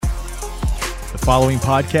following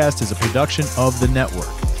podcast is a production of the network.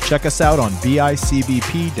 Check us out on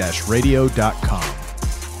bicbp-radio.com.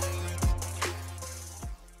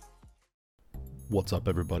 What's up,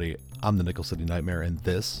 everybody? I'm the Nickel City Nightmare, and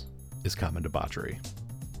this is Common Debauchery.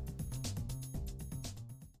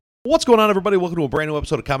 What's going on, everybody? Welcome to a brand new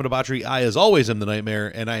episode of Common Debauchery. I, as always, am the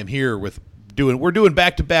Nightmare, and I am here we're doing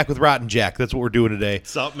back-to-back with Rotten Jack. That's what we're doing today.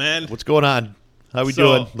 What's up, man? What's going on? How we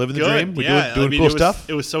doing? Living the dream? We doing cool stuff?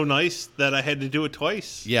 It was so nice that I had to do it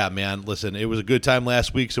twice. Yeah, man. Listen, it was a good time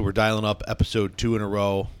last week, so we're dialing up episode 2 in a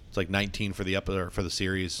row. It's like 19 for the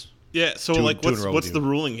series. Yeah, so what's the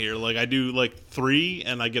ruling here? Like, I do like 3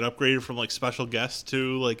 and I get upgraded from like special guest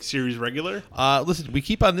to like series regular? Listen, we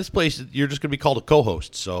keep on this place. You're just going to be called a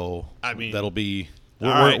co-host, so I mean that'll be.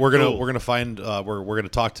 We're gonna find we're gonna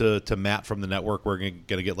talk to Matt from the network. We're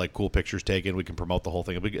gonna get like cool pictures taken. We can promote the whole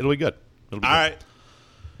thing. It'll be good. All right.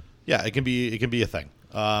 Yeah, it can be a thing.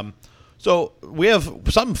 So we have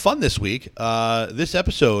something fun this week. This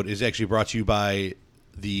episode is actually brought to you by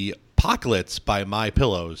the Pocklets by My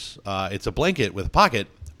Pillows. It's a blanket with a pocket,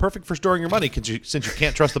 perfect for storing your money since you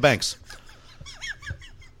can't trust the banks.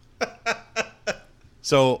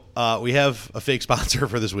 So we have a fake sponsor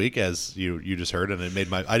for this week, as you just heard, and it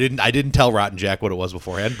made I didn't tell Rotten Jack what it was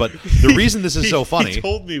beforehand, but the reason this is so funny. He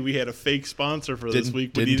told me we had a fake sponsor for this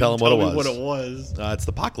week, but didn't he tell didn't him tell me what it was. It's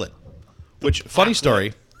the Pocklet. Which funny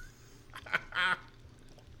story.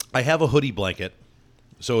 I have a hoodie blanket,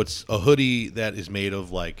 so it's a hoodie that is made of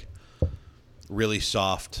like really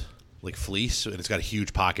soft like fleece, and it's got a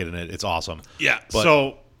huge pocket in it. It's awesome. Yeah.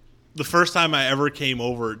 So the first time I ever came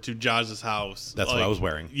over to Jazz's house, that's what I was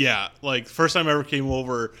wearing. Yeah, like first time I ever came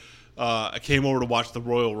over, I came over to watch the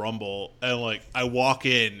Royal Rumble, and like I walk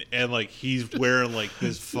in, and like he's wearing like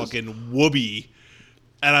this fucking whoopee,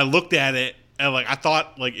 and I looked at it, and like I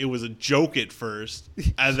thought like it was a joke at first,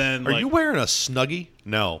 and then Are you wearing a Snuggie?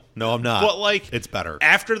 No, I'm not. But like it's better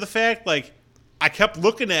after the fact. Like I kept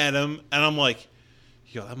looking at him, and I'm like,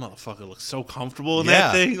 yo, that motherfucker looks so comfortable in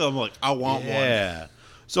that thing. I'm like, I want one. Yeah.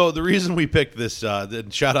 So the reason we picked this,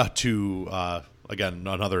 shout out to, again,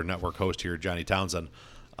 another network host here, Johnny Townsend,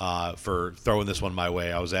 for throwing this one my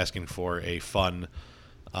way. I was asking for a fun,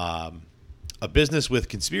 a business with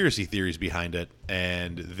conspiracy theories behind it,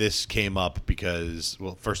 and this came up because,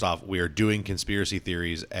 well, first off, we are doing conspiracy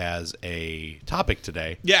theories as a topic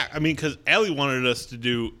today. Yeah, I mean, because Allie wanted us to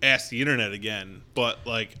do Ask the Internet again, but,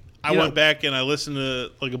 like, I went back and I listened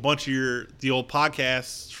to, like, a bunch of the old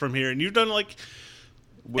podcasts from here, and you've done, like...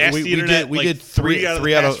 We did three out of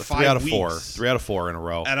 4 in a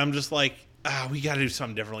row, and I'm just like, we got to do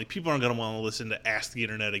something differently. People aren't going to want to listen to Ask the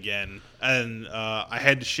Internet again, and I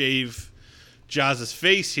had to shave Jazz's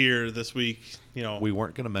face here this week. You know, we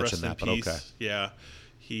weren't going to mention that, but okay. Yeah,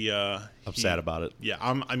 I'm sad about it. Yeah,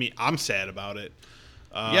 I'm sad about it.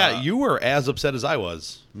 Yeah, you were as upset as I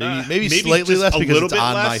was. Maybe slightly less because it's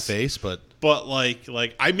on my face, but like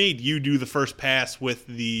I made you do the first pass with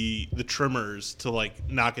the trimmers to like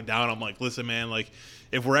knock it down. I'm like, listen, man, like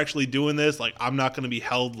if we're actually doing this, like I'm not going to be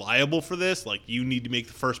held liable for this. Like you need to make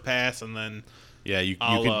the first pass, and then you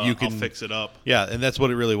can fix it up. Yeah, and that's what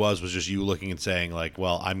it really was just you looking and saying like,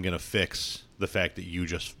 well, I'm going to fix the fact that you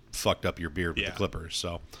just fucked up your beard with the clippers.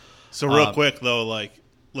 So real quick though, like.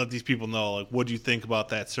 Let these people know, like, what do you think about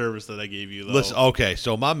that service that I gave you, though? Listen, okay,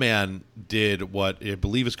 so my man did what I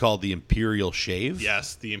believe is called the Imperial Shave.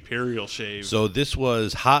 Yes, the Imperial Shave. So this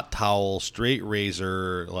was hot towel, straight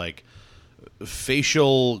razor, like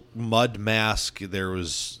facial mud mask. There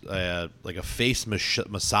was like a face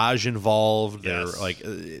massage involved. Yes.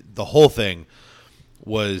 The whole thing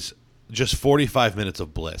was just 45 minutes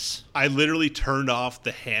of bliss. I literally turned off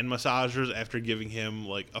the hand massagers after giving him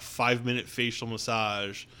like a 5-minute facial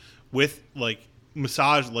massage with basically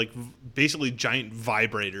giant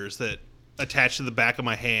vibrators that attach to the back of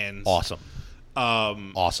my hands. Awesome.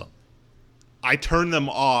 Awesome. I turned them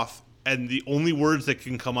off, and the only words that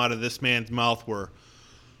can come out of this man's mouth were,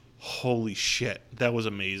 holy shit, that was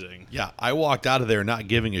amazing. Yeah, I walked out of there not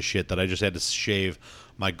giving a shit that I just had to shave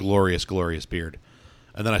my glorious, glorious beard.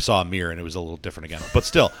 And then I saw a mirror, and it was a little different again. But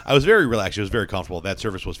still, I was very relaxed. It was very comfortable. That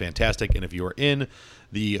service was fantastic. And if you are in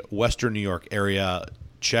the Western New York area,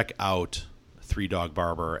 check out Three Dog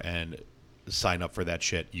Barber and sign up for that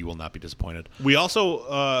shit. You will not be disappointed. We also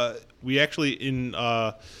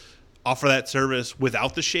offer that service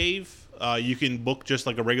without the shave. You can book just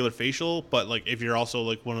like a regular facial, but like if you're also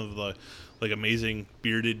like one of the like amazing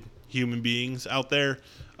bearded human beings out there,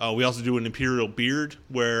 we also do an Imperial beard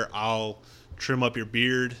where I'll trim up your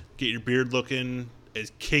beard, get your beard looking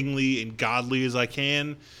as kingly and godly as I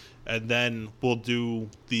can, and then we'll do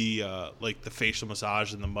the like the facial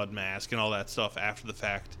massage and the mud mask and all that stuff after the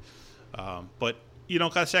fact. But you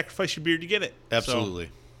don't gotta sacrifice your beard to get it. Absolutely.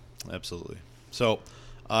 So,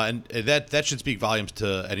 and that should speak volumes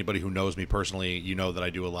to anybody who knows me personally. You know that I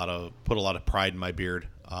do put a lot of pride in my beard.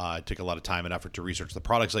 I take a lot of time and effort to research the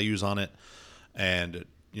products I use on it, and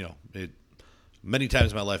many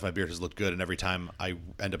times in my life my beard has looked good, and every time I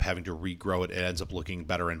end up having to regrow it, it ends up looking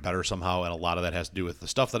better and better somehow. And a lot of that has to do with the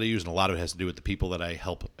stuff that I use, and a lot of it has to do with the people that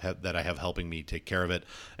I have helping me take care of it.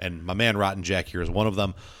 And my man Rotten Jack here is one of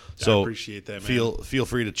them. So I appreciate that, man. Feel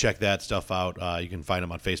free to check that stuff out. You can find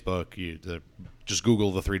them on Facebook. Just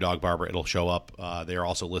Google the Three Dog Barber; it'll show up. They are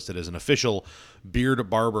also listed as an official beard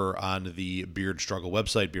barber on the Beard Struggle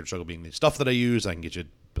website. Beard Struggle being the stuff that I use. I can get you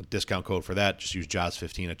a discount code for that. Just use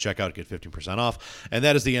Jaws15 at checkout, get 15% off. And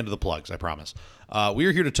that is the end of the plugs, I promise. We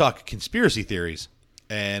are here to talk conspiracy theories.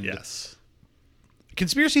 And yes,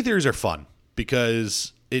 conspiracy theories are fun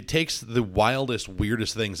because it takes the wildest,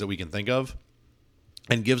 weirdest things that we can think of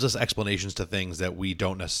and gives us explanations to things that we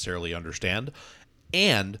don't necessarily understand.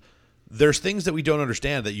 And there's things that we don't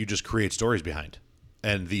understand that you just create stories behind.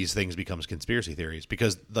 And these things becomes conspiracy theories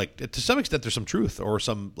because, like, to some extent, there's some truth or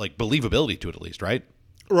some, like, believability to it at least, right?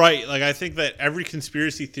 Right. Like, I think that every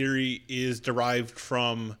conspiracy theory is derived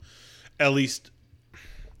from at least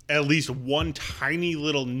one tiny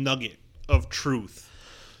little nugget of truth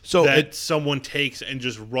that someone takes and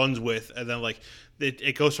just runs with, and then, like,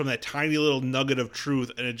 it goes from that tiny little nugget of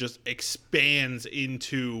truth and it just expands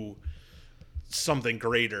into something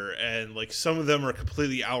greater. And, like, some of them are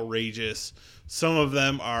completely outrageous, some of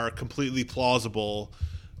them are completely plausible,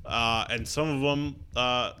 and some of them,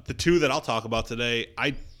 the two that I'll talk about today,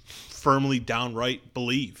 I firmly downright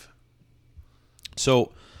believe.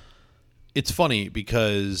 So it's funny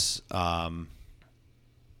because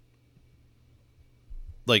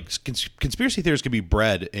like conspiracy theories can be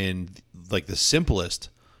bred in like the simplest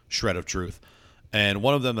shred of truth. And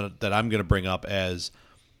one of them that I'm going to bring up as,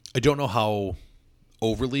 I don't know how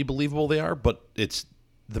overly believable they are, but it's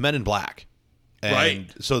the Men in Black. And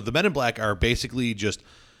right. So the Men in Black are basically just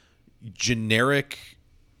generic,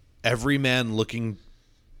 everyman looking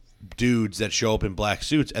dudes that show up in black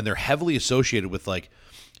suits, and they're heavily associated with like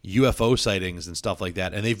UFO sightings and stuff like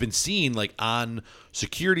that. And they've been seen like on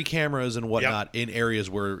security cameras and whatnot in areas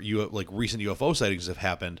where like recent UFO sightings have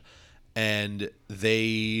happened. And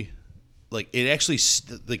they like it actually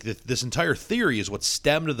like this entire theory is what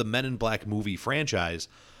stemmed the Men in Black movie franchise.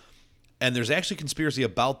 And there's actually conspiracy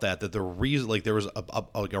about that the reason, like, there was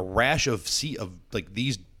a rash of like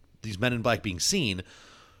these Men in Black being seen,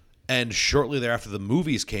 and shortly thereafter the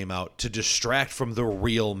movies came out to distract from the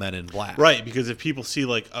real Men in Black. Right, because if people see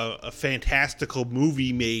like a fantastical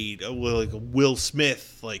movie made with like Will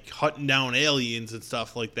Smith like hunting down aliens and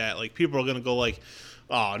stuff like that, like people are gonna go like,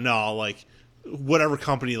 oh no, like whatever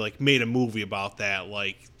company like made a movie about that,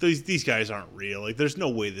 like these guys aren't real. Like there's no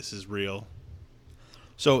way this is real.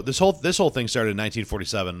 So this whole thing started in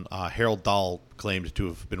 1947. Harold Dahl claimed to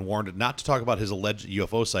have been warned not to talk about his alleged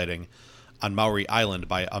UFO sighting on Maury Island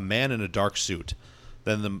by a man in a dark suit.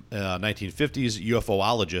 Then the 1950s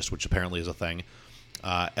UFOologist, which apparently is a thing,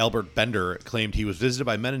 Albert Bender, claimed he was visited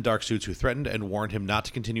by men in dark suits who threatened and warned him not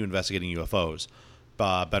to continue investigating UFOs.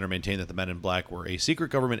 Bender maintained that the Men in Black were a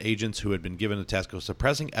secret government agents who had been given the task of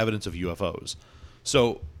suppressing evidence of UFOs.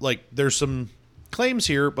 So, like, there's some claims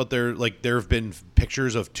here, but there have been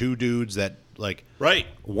pictures of two dudes that like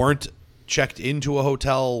weren't checked into a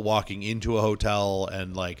hotel, walking into a hotel,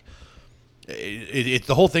 and like it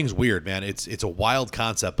the whole thing's weird, man. It's a wild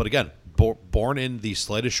concept, but again, born in the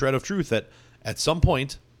slightest shred of truth that at some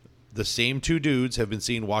point the same two dudes have been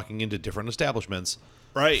seen walking into different establishments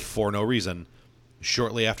for no reason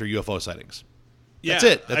shortly after UFO sightings. Yeah, that's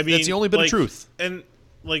it. That's the only bit of truth. And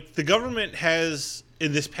like the government has,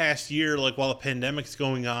 in this past year, like while the pandemic's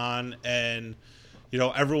going on and, you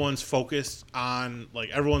know, everyone's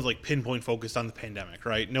pinpoint focused on the pandemic,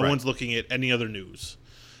 right? No one's looking at any other news.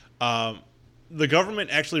 The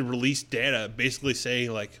government actually released data basically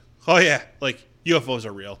saying like, oh yeah, like UFOs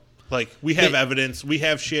are real. Like we have evidence, we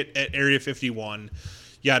have shit at Area 51,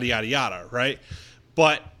 yada, yada, yada, right?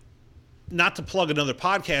 But not to plug another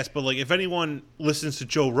podcast, but like if anyone listens to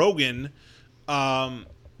Joe Rogan,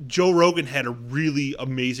 Joe Rogan had a really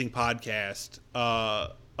amazing podcast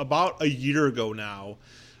about a year ago now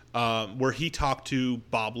where he talked to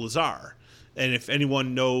Bob Lazar. And if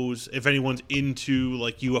anyone's into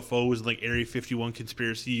like UFOs and like Area 51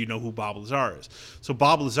 conspiracy, you know who Bob Lazar is. So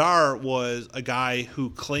Bob Lazar was a guy who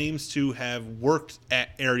claims to have worked at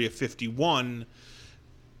Area 51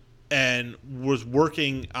 and was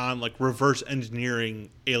working on like reverse engineering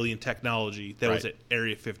alien technology that was Right. at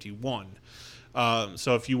Area 51.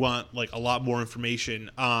 So if you want like a lot more information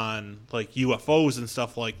on like UFOs and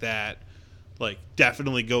stuff like that, like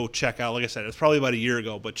definitely go check out. Like I said, it's probably about a year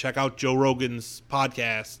ago, but check out Joe Rogan's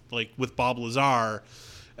podcast, like with Bob Lazar,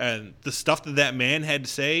 and the stuff that man had to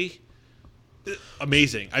say.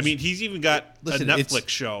 Amazing. I mean, he's even got a Netflix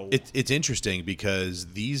show. It's interesting because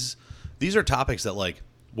these are topics that, like,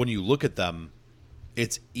 when you look at them,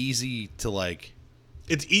 it's easy to like.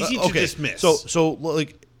 It's easy to dismiss. So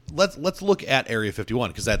like let's look at Area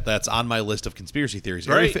 51 because that's on my list of conspiracy theories.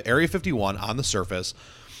 Right. Area 51 on the surface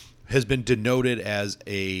has been denoted as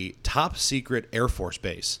a top secret Air Force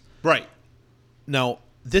base. Right. Now,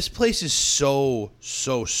 this place is so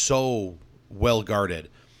well guarded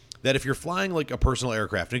that if you're flying like a personal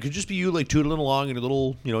aircraft, and it could just be you like tootling along in your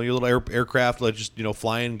little aircraft, like just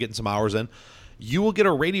flying, getting some hours in, you will get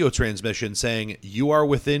a radio transmission saying you are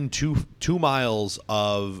within two miles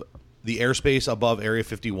of the airspace above Area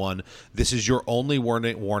 51. This is your only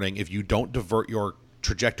warning. If you don't divert your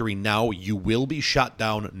trajectory now, you will be shot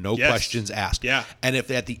down, no Yes. questions asked. Yeah. And if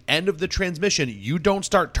at the end of the transmission you don't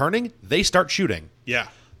start turning, they start shooting. Yeah.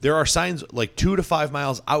 There are signs like 2 to 5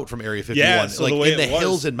 miles out from Area 51, Yeah, so like the way in the it was-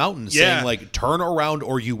 hills and mountains, Yeah. saying like turn around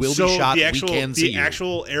or you will So be shot. the actual, we can see the you.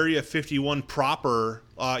 actual Area 51 proper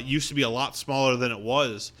used to be a lot smaller than it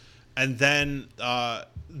was, and then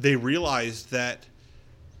they realized that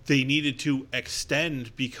they needed to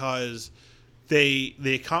extend because they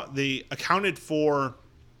accounted for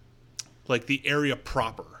like the area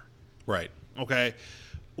proper. Right. Okay,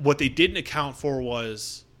 what they didn't account for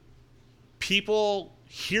was people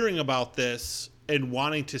hearing about this and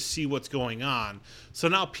wanting to see what's going on. So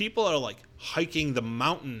now people are like hiking the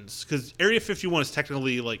mountains because Area 51 is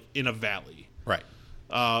technically like in a valley. Right.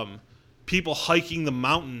 People hiking the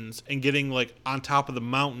mountains and getting like on top of the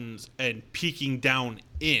mountains and peeking down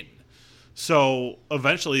in. So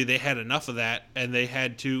eventually they had enough of that and they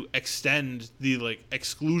had to extend the like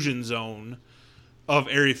exclusion zone of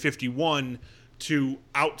Area 51 to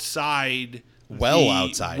outside.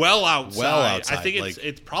 Outside. Well outside. I think like,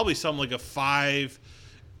 it's probably something like a 5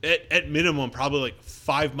 at minimum probably like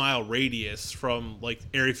 5 mile radius from like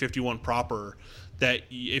Area 51 proper, that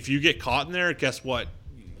if you get caught in there, guess what?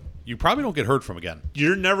 you probably don't get heard from again.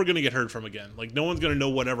 You're never going to get heard from again. Like no one's going to know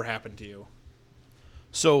whatever happened to you.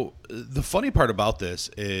 So the funny part about this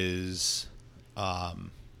is,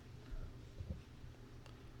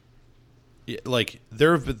 like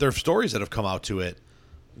there are stories that have come out to it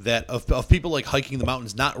that of people like hiking the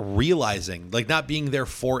mountains, not realizing, like not being there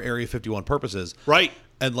for Area 51 purposes, Right.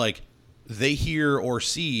 and like they hear or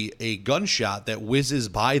see a gunshot that whizzes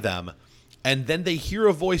by them, and then they hear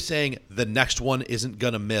a voice saying, "The next one isn't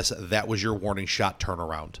gonna miss. That was your warning shot. Turn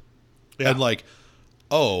around." Yeah. And like,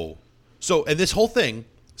 oh. So, and this whole thing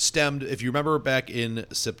stemmed, if you remember back in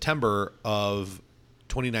September of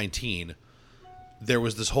 2019, there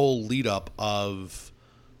was this whole lead up of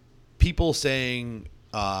people saying,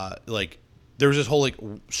 like, there was this whole, like,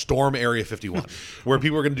 storm Area 51, where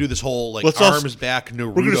people were going to do this whole, like, arms back Naruto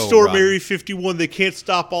We're going to storm run. Area 51. They can't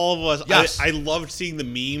stop all of us. Yes. I loved seeing the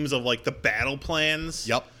memes of, like, the battle plans.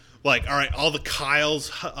 Yep. Like, all right, all the Kyles,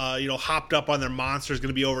 hopped up on their monsters going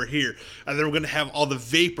to be over here. And then we're going to have all the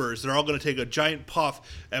vapors. They're all going to take a giant puff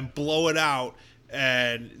and blow it out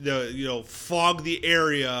and, fog the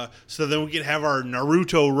area so then we can have our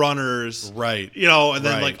Naruto runners. Right. And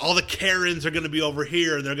then, Right. like, all the Karens are going to be over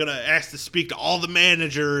here and they're going to ask to speak to all the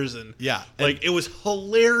managers. And, Yeah. like, it was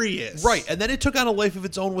hilarious. Right. And then it took on a life of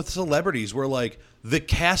its own with celebrities where, like, the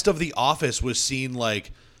cast of The Office was seen,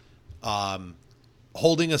 like,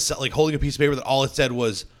 holding a piece of paper that all it said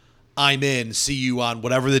was, "I'm in, see you on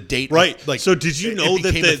whatever the date." Right. Like, so did you know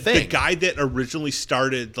that became a the thing. guy that originally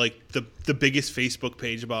started like the biggest Facebook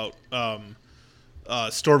page about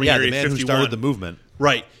storming Yeah, Area the man 51, who started the movement.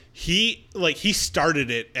 right? He started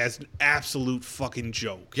it as an absolute fucking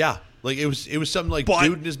joke. Yeah. Like, it was something like But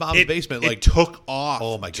dude in his mom's basement. Like, it took off.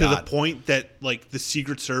 Oh, my To the God. point that like the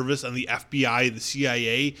Secret Service and the FBI, the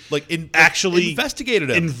CIA, Like, actually investigated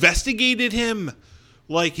him.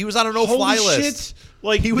 Like He was on a no-fly holy list. shit.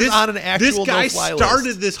 Like He was on an actual This guy no-fly started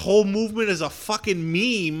list. this whole movement as a fucking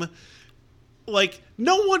meme. Like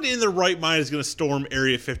no one in their right mind is going to storm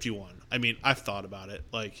Area 51. I mean, I've thought about it.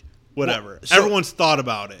 Like whatever. Well, so- Everyone's thought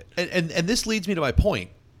about it. And this leads me to my point.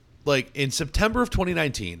 Like, in September of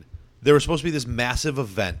 2019, there was supposed to be this massive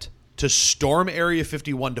event to storm Area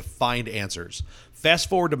 51 to find answers. Fast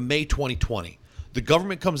forward to May 2020. The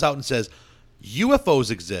government comes out and says, UFOs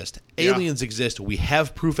exist, aliens exist, we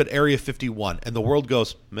have proof at Area 51. And the world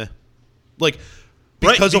goes, meh. Like,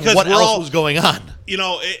 because of what we're else all- was going on. You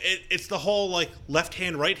know, it's the whole like left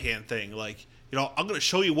hand, right hand thing. Like, you know, I'm going to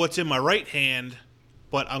show you what's in my right hand,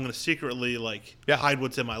 but I'm going to secretly like hide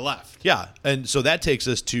what's in my left. Yeah, and so that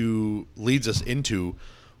leads us into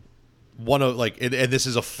one of like, and this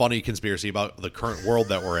is a funny conspiracy about the current world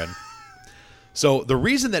that we're in. So the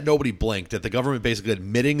reason that nobody blinked at the government basically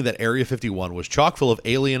admitting that Area 51 was chock full of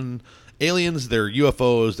aliens, their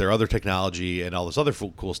UFOs, their other technology, and all this other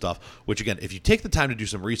cool stuff, which again, if you take the time to do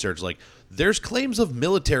some research, like there's claims of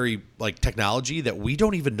military like technology that we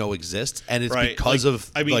don't even know exists, and it's because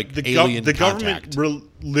of the alien the contact.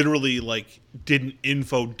 government literally like did an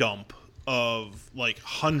info dump of like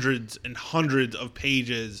hundreds and hundreds of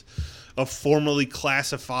pages of formerly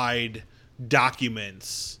classified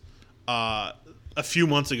documents a few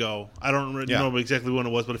months ago. I don't know exactly when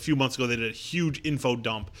it was, but a few months ago they did a huge info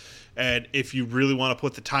dump. And if you really want to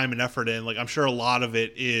put the time and effort in, like I'm sure a lot of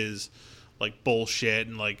it is like bullshit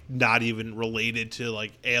and like not even related to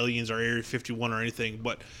like aliens or Area 51 or anything.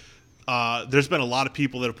 But there's been a lot of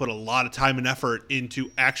people that have put a lot of time and effort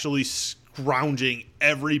into actually scrounging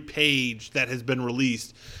every page that has been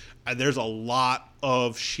released. And there's a lot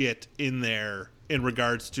of shit in there in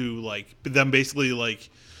regards to like them basically like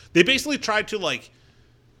they basically tried to like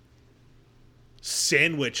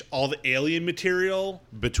sandwich all the alien material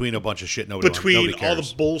between a bunch of shit nobody cares. All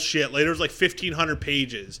the bullshit. Like there's like 1,500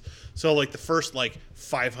 pages. So like the first like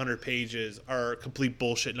 500 pages are complete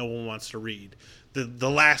bullshit no one wants to read. The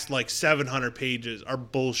last like 700 pages are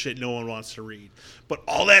bullshit no one wants to read. But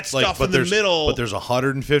all that stuff in the middle. But there's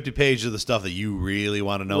 150 pages of the stuff that you really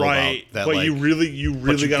want to know about. That, but like, you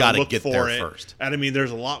really got to look get for there it first. And I mean,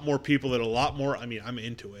 there's a lot more people that are a lot more. I mean, I'm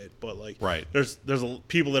into it, but like, there's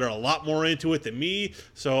people that are a lot more into it than me.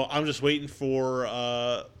 So I'm just waiting for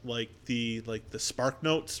like the Spark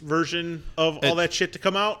Notes version of all that shit to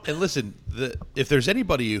come out. And listen, if there's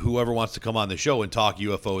anybody who ever wants to come on the show and talk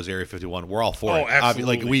UFOs, Area 51, we're all for it.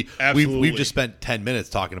 Absolutely. Like we've just spent 10 minutes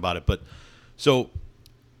talking about it, but so.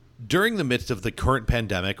 During the midst of the current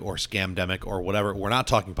pandemic or scamdemic or whatever, we're not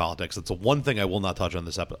talking politics. That's the one thing I will not touch on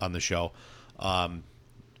the show,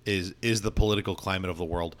 is the political climate of the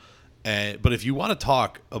world. But if you want to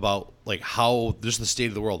talk about like how just the state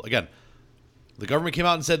of the world, again, the government came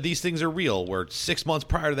out and said these things are real. Where 6 months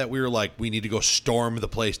prior to that, we were like, we need to go storm the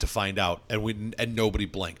place to find out, and nobody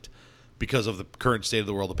blinked because of the current state of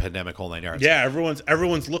the world, the pandemic, whole 9 yards. Yeah,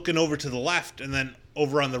 everyone's looking over to the left, and then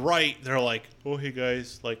over on the right, they're like, "Oh, hey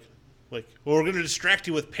guys, well, we're going to distract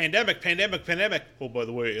you with pandemic. Oh, by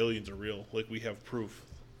the way, aliens are real. Like, we have proof."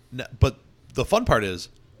 No, but the fun part is,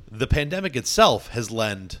 the pandemic itself has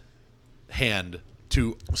lent hand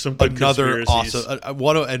to some good another awesome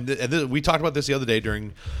and we talked about this the other day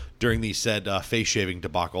during the said face shaving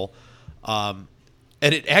debacle, and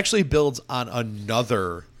it actually builds on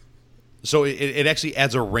another. So it actually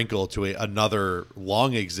adds a wrinkle to another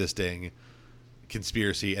long existing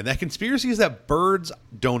conspiracy, and that conspiracy is that birds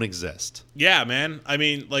don't exist. Yeah, man. I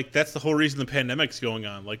mean, like, that's the whole reason the pandemic's going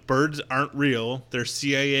on. Like, birds aren't real. They're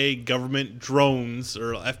CIA government drones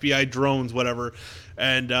or FBI drones, whatever.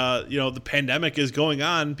 And, the pandemic is going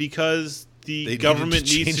on because the government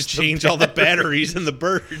needs to change all the batteries in the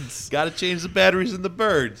birds. Got to change the batteries in the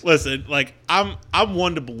birds. Listen, like, I'm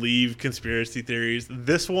one to believe conspiracy theories.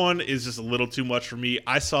 This one is just a little too much for me.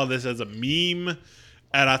 I saw this as a meme,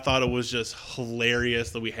 and I thought it was just hilarious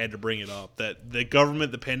that we had to bring it up. That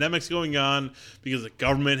the pandemic's going on because the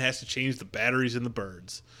government has to change the batteries in the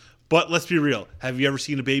birds. But let's be real. Have you ever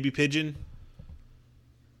seen a baby pigeon?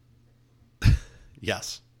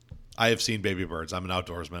 Yes. I have seen baby birds. I'm an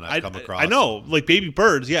outdoorsman. I've come across. I know, like baby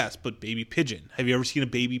birds, yes, but baby pigeon. Have you ever seen a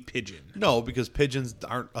baby pigeon? No, because pigeons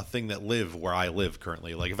aren't a thing that live where I live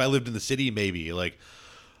currently. Like, if I lived in the city, maybe. Like,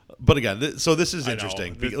 but again, so this is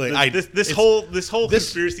interesting. This whole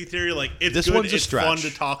conspiracy theory, like, it's good. One's a it's stretch. Fun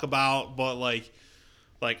to talk about, but like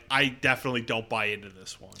I definitely don't buy into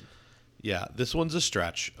this one. Yeah, this one's a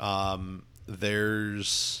stretch.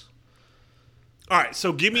 There's. All right,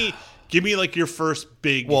 so give me like your first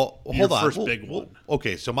big. Well, hold on. First big one.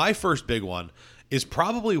 Okay, so my first big one is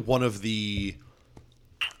probably one of the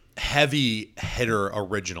heavy hitter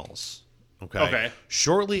originals. Okay.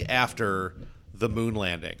 Shortly after the moon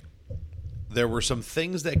landing, there were some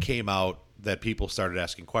things that came out that people started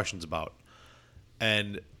asking questions about.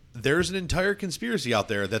 And there's an entire conspiracy out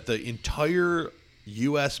there that the entire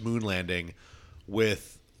U.S. moon landing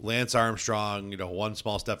with Lance Armstrong, one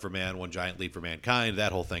small step for man, one giant leap for mankind,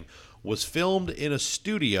 that whole thing, was filmed in a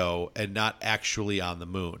studio and not actually on the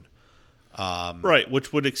moon. Right,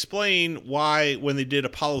 which would explain why when they did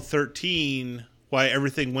Apollo 13, why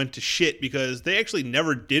everything went to shit, because they actually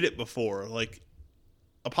never did it before. Like,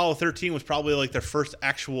 Apollo 13 was probably like their first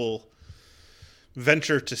actual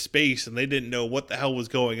venture to space, and they didn't know what the hell was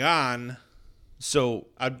going on. So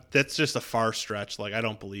that's just a far stretch. Like, I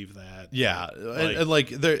don't believe that. yeah, and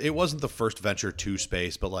like it wasn't the first venture to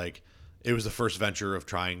space, but like it was the first venture of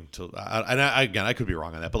trying to. Again, I could be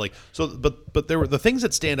wrong on that, but like but there were the things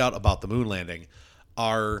that stand out about the moon landing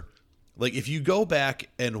are like if you go back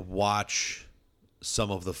and watch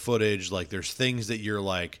some of the footage, like there's things that you're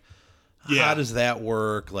like, how does that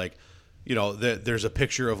work? Like, you know, there's a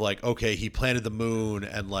picture of like, okay, he planted the moon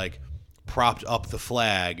and like propped up the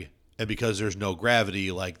flag. And because there's no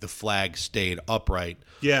gravity, like the flag stayed upright.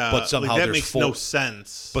 Yeah, but somehow that there's makes no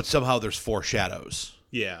sense. But somehow there's 4 shadows.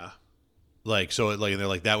 Yeah, like so, like they're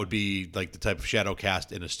like that would be like the type of shadow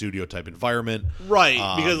cast in a studio type environment,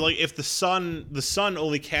 right? Because like if the sun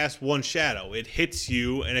only casts one shadow, it hits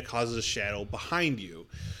you and it causes a shadow behind you.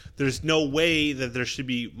 There's no way that there should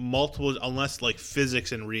be multiple unless like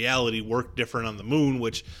physics and reality work different on the moon.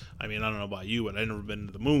 Which I mean, I don't know about you, but I've never been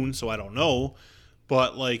to the moon, so I don't know.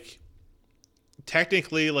 But like.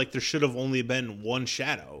 Technically, like there should have only been one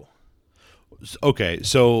shadow. Okay,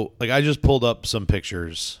 so like I just pulled up some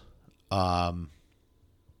pictures, and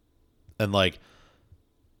like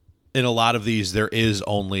in a lot of these there is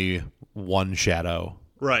only one shadow,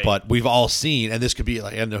 right? But we've all seen, and this could be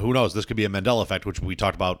like, and who knows, this could be a Mandela effect, which we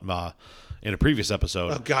talked about in a previous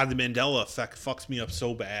episode. Oh God, the Mandela effect fucks me up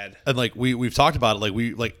so bad. And like we've talked about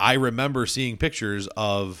it, like I remember seeing pictures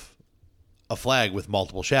of a flag with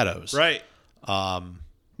multiple shadows, right?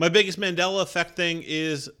 My biggest Mandela effect thing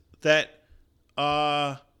is that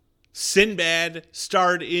Sinbad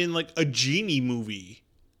starred in like a genie movie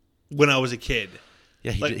when I was a kid.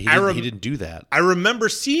 Yeah, he didn't do that. I remember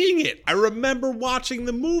seeing it. I remember watching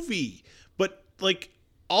the movie. But like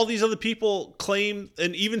all these other people claim,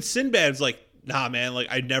 and even Sinbad's like, nah, man, like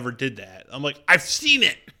I never did that. I'm like, I've seen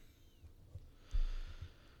it.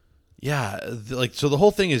 Yeah, like so the whole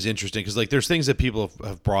thing is interesting because like there's things that people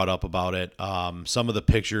have brought up about it. Some of the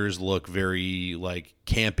pictures look very like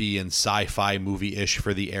campy and sci-fi movie-ish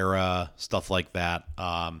for the era, stuff like that.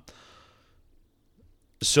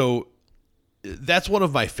 So that's one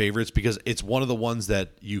of my favorites because it's one of the ones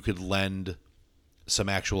that you could lend some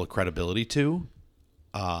actual credibility to,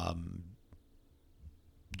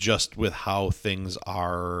 just with how things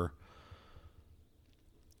are.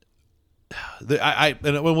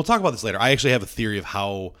 And we'll talk about this later. I actually have a theory of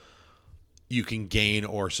how you can gain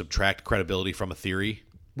or subtract credibility from a theory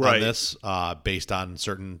on this, based on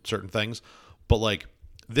certain things. But like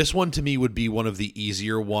this one to me would be one of the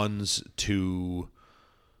easier ones to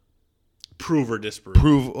prove or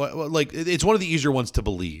disprove. Like it's one of the easier ones to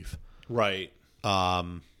believe, right?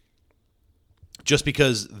 Just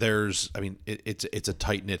because it's a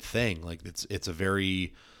tight knit thing. Like it's a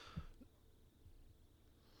very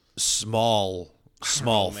small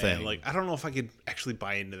thing. Like I don't know if I could actually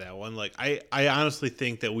buy into that one. Like I honestly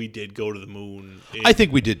think that we did go to the moon. I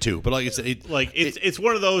think we did too, but like it's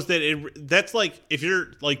one of those that's like if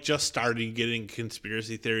you're like just starting getting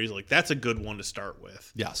conspiracy theories, like that's a good one to start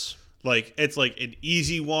with. Yes. Like it's like an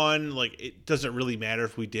easy one. Like it doesn't really matter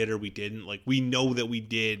if we did or we didn't. Like we know that we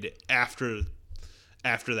did after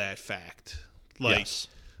that fact. Like yes.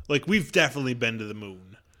 Like we've definitely been to the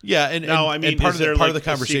moon. Yeah, and now I mean, part is of there part like of the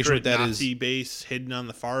conversation with that Nazi is base hidden on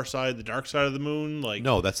the far side, the dark side of the moon. Like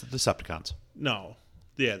no, that's the Decepticons. No,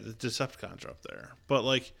 yeah, the Decepticons are up there. But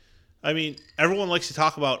like, I mean, everyone likes to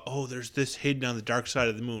talk about there's this hidden on the dark side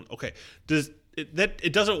of the moon. Okay,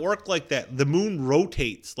 it doesn't work like that. The moon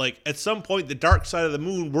rotates. Like at some point, the dark side of the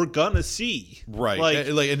moon we're gonna see. Right.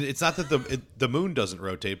 And it's not that the moon doesn't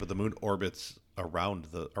rotate, but the moon orbits around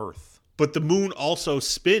the Earth. But the moon also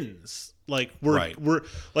spins. Like we're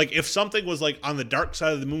like if something was like on the dark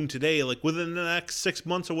side of the moon today, like within the next 6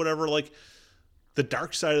 months or whatever, like the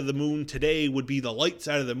dark side of the moon today would be the light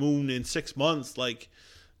side of the moon in 6 months. Like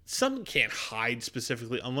something can't hide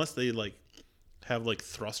specifically unless they like have like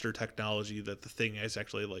thruster technology that the thing is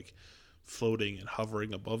actually like floating and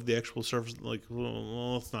hovering above the actual surface. Like,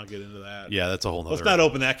 well, let's not get into that. Yeah, that's a whole nother. Let's not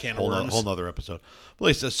open that can of worms. Whole nother episode.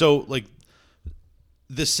 But so like.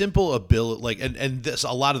 The simple ability, like, and this,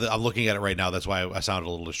 a lot of I'm looking at it right now. That's why I sounded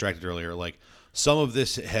a little distracted earlier. Like, some of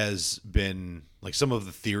this has been, like, some of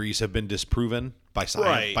the theories have been disproven by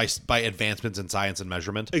science, by advancements in science and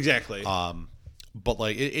measurement. Exactly. But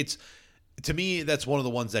like, it's to me, that's one of the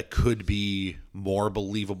ones that could be more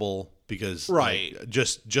believable because, like,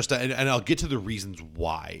 just, and I'll get to the reasons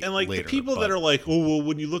why. And like later, the people that are like, oh well,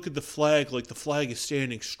 when you look at the flag, like the flag is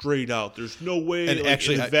standing straight out. There's no way. And like,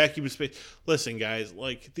 actually, in the vacuum of space. Listen, guys,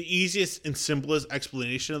 like the easiest and simplest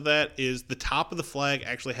explanation of that is the top of the flag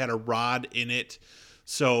actually had a rod in it,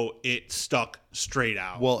 so it stuck straight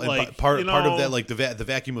out. Well, and like, part of that, like the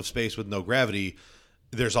vacuum of space with no gravity,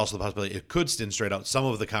 there's also the possibility it could spin straight out. Some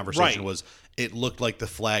of the conversation was it looked like the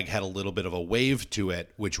flag had a little bit of a wave to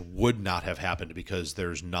it, which would not have happened because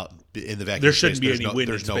there's not in the vacuum. There of space, shouldn't be there's any wind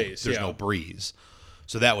in space. There's no breeze,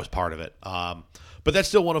 so that was part of it. But that's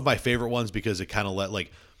still one of my favorite ones because it kind of let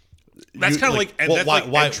like. That's kind of like well,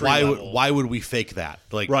 that's why would we fake that?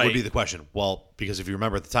 Like, would be the question. Well, because if you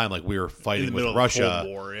remember at the time, like we were fighting with Russia, Cold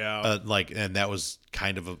War, and that was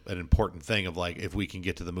kind of an important thing of like if we can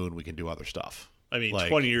get to the moon, we can do other stuff. I mean,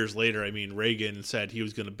 20 years later, Reagan said he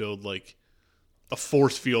was going to build like a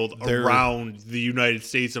force field around the United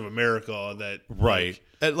States of America. That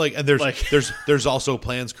and there's also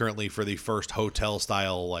plans currently for the first hotel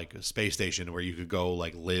style like space station where you could go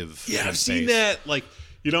like live. Yeah, I've seen that. Like,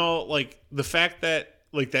 like the fact that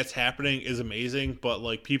like that's happening is amazing, but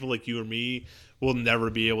like people like you and me will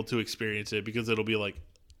never be able to experience it because it'll be like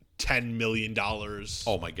 $10 million.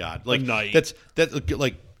 Oh my God! Like a night. That's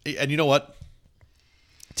like, and you know what?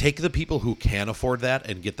 Take the people who can afford that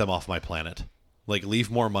and get them off my planet. Like, leave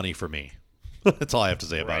more money for me. That's all I have to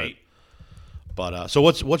say about it. But so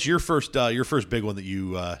what's your first big one that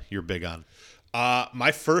you're big on?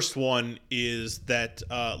 My first one is that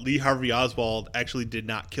Lee Harvey Oswald actually did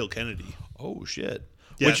not kill Kennedy. Oh shit!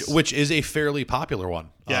 Yes. Which is a fairly popular one.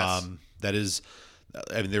 Yes. That is.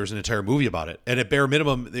 I mean, there was an entire movie about it, and at bare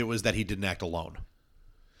minimum, it was that he didn't act alone.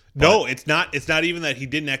 No, it's not. It's not even that he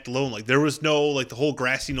didn't act alone. Like there was no like the whole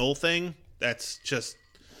grassy knoll thing. That's just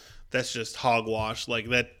hogwash. Like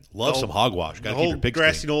that. Love some hogwash. Got the to keep whole your pigs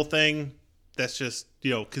grassy clean. knoll thing. That's just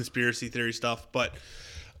conspiracy theory stuff. But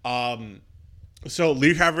so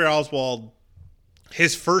Lee Harvey Oswald,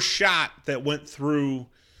 his first shot that went through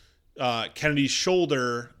Kennedy's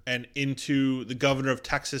shoulder and into the governor of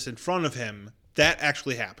Texas in front of him, that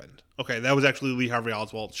actually happened. Okay, that was actually Lee Harvey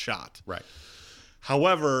Oswald's shot. Right.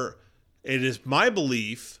 However, it is my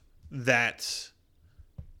belief that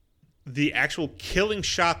the actual killing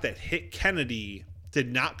shot that hit Kennedy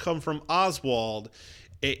did not come from Oswald.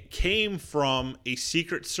 It came from a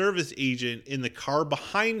Secret Service agent in the car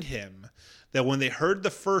behind him that when they heard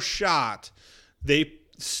the first shot, they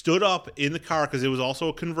stood up in the car because it was also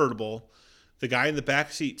a convertible. The guy in the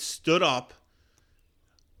back seat stood up,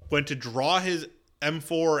 went to draw his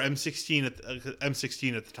M4 or M16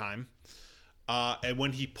 at the time. And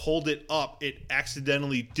when he pulled it up, it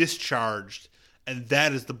accidentally discharged, and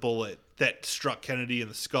that is the bullet that struck Kennedy in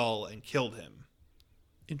the skull and killed him.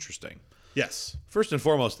 Interesting. Yes. First and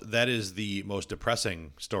foremost, that is the most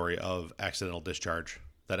depressing story of accidental discharge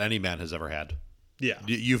that any man has ever had. Yeah.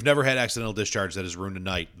 You've never had accidental discharge that has ruined a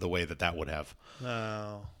night the way that would have.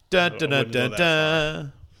 No. Dun, dun, dun, dun,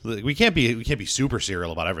 dun. We can't be super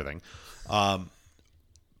serial about everything. But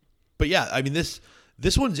yeah, I mean this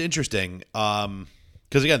one's interesting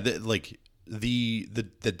because again, the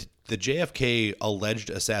JFK alleged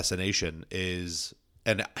assassination is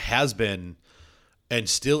and has been and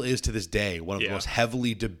still is to this day one of the most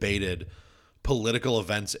heavily debated political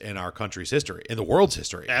events in our country's history, in the world's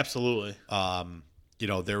history. Absolutely.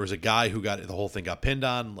 There was a guy who the whole thing got pinned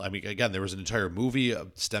on. I mean, again, there was an entire movie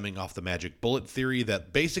stemming off the magic bullet theory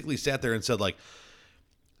that basically sat there and said, like,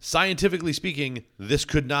 scientifically speaking, this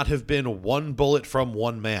could not have been one bullet from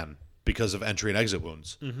one man because of entry and exit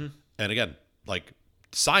wounds. Mm-hmm. And again, like,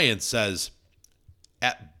 science says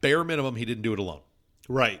at bare minimum, he didn't do it alone.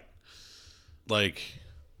 Right. Like,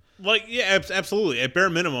 yeah, absolutely. At bare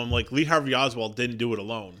minimum, like, Lee Harvey Oswald didn't do it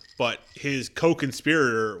alone, but his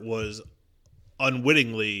co-conspirator was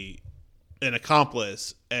unwittingly an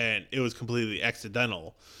accomplice, and it was completely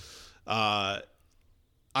accidental. I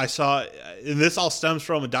saw, and this all stems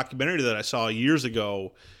from a documentary that I saw years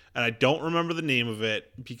ago, and I don't remember the name of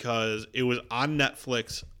it because it was on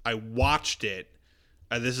Netflix. I watched it,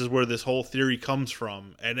 and this is where this whole theory comes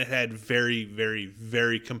from, and it had very, very,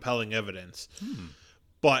 very compelling evidence.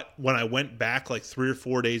 But when I went back like 3 or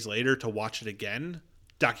 4 days later to watch it again,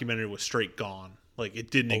 documentary was straight gone. Like, it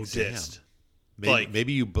didn't exist.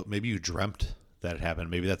 Maybe you dreamt that it happened.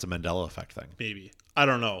 Maybe that's a Mandela effect thing. Maybe. I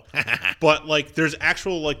don't know. But like there's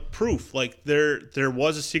actual like proof. Like there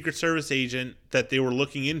was a Secret Service agent that they were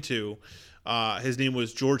looking into. His name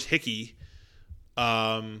was George Hickey.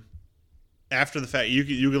 After the fact, you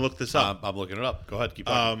can look this up. I'm looking it up. Go ahead, keep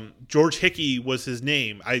talking. George Hickey was his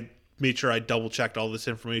name. I made sure I double checked all this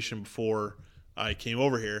information before I came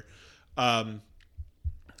over here.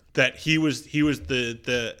 That he was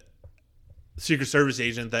the Secret Service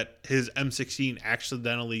agent that his M16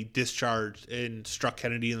 accidentally discharged and struck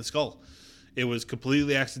Kennedy in the skull. It was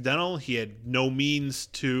completely accidental. He had no means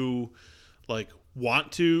to like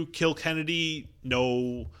want to kill Kennedy.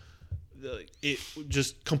 No, it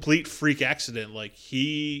just complete freak accident. Like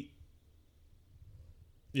the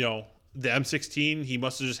M16, he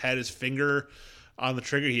must have just had his finger on the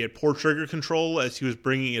trigger. He had poor trigger control as he was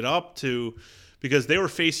bringing it up because they were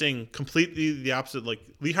facing completely the opposite. Like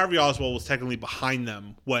Lee Harvey Oswald was technically behind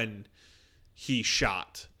them when he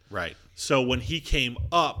shot. Right. So when he came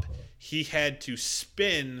up, he had to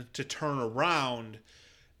spin to turn around,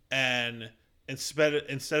 and instead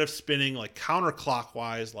of spinning like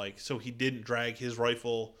counterclockwise, like so he didn't drag his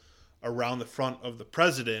rifle around the front of the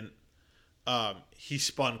president, he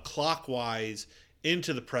spun clockwise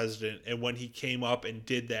into the president, and when he came up and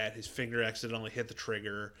did that, his finger accidentally hit the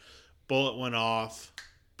trigger, bullet went off,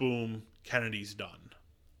 boom, Kennedy's done.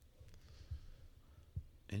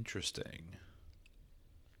 Interesting.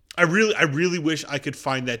 I really wish I could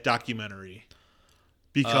find that documentary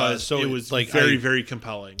because so it was like very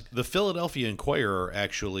compelling. The Philadelphia Inquirer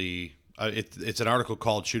actually, it's an article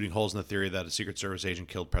called "Shooting Holes in the Theory That a Secret Service Agent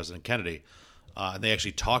Killed President Kennedy," and they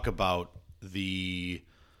actually talk about it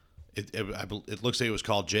looks like it was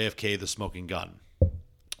called JFK: The Smoking Gun,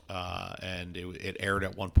 and it aired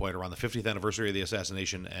at one point around the 50th anniversary of the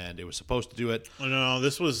assassination, and it was supposed to do it. No,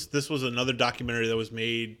 this was another documentary that was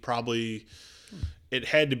made probably. It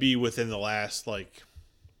had to be within the last like.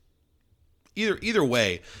 Either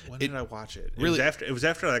way, When did I watch it? Really, it was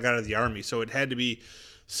after I got out of the Army, so it had to be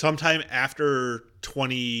sometime after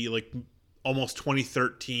almost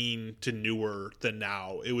 2013 to newer than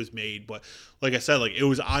now. It was made, but like I said, like it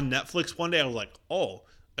was on Netflix one day. I was like, oh,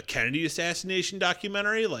 a Kennedy assassination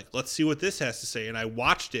documentary. Like, let's see what this has to say. And I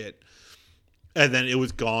watched it, and then it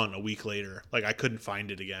was gone a week later. Like I couldn't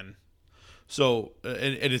find it again. So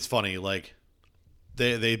and it's funny, like.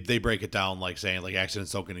 They break it down like saying like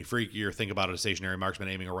accidents don't get any freakier. Think about it: a stationary marksman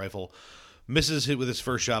aiming a rifle, misses hit with his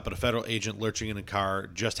first shot, but a federal agent lurching in a car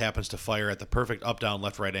just happens to fire at the perfect up, down,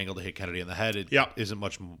 left, right angle to hit Kennedy in the head. Isn't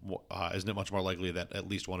it much more likely that at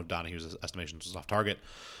least one of Donahue's estimations was off target?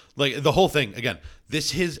 Like the whole thing again.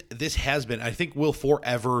 This has been, I think, will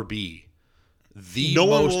forever be no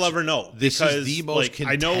one will ever know. This is the most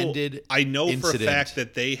contended. I know incident. for a fact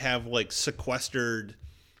that they have like sequestered.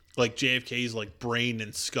 Like JFK's like brain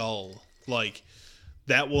and skull, like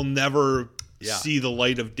that will never see the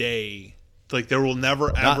light of day. Like there will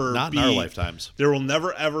never ever not be in our lifetimes. There will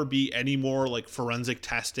never ever be any more like forensic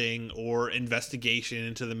testing or investigation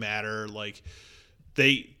into the matter. Like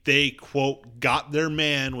they quote got their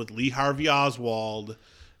man with Lee Harvey Oswald,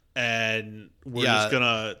 and we're just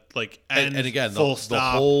gonna like end and again full the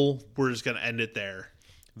stop. whole We're just gonna end it there.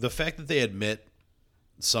 The fact that they admit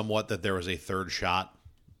somewhat that there was a third shot.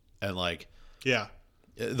 And like,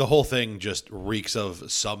 the whole thing just reeks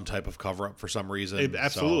of some type of cover up for some reason.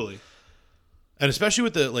 Absolutely. And especially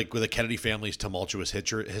with the Kennedy family's tumultuous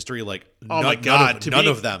history, like my God, none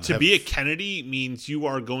of them to be a Kennedy means you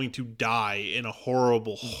are going to die in a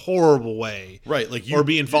horrible, horrible way, right? Like or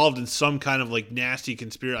be involved in some kind of like nasty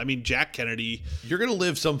conspiracy. I mean, Jack Kennedy, you're gonna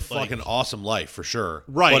live some fucking awesome life for sure,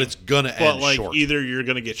 right? But it's gonna end short. Either you're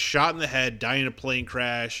gonna get shot in the head, die in a plane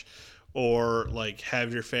crash, or like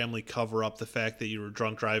have your family cover up the fact that you were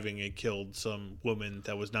drunk driving and killed some woman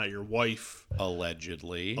that was not your wife,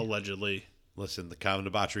 allegedly. Listen, the Common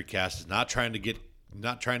Debauchery cast is not trying to get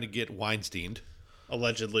Weinsteined.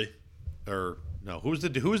 Allegedly. Or no, who was the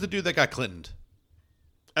dude that got Clintoned?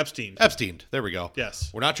 Epstein. There we go.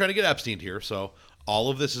 Yes. We're not trying to get Epstein here, so all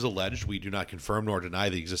of this is alleged. We do not confirm nor deny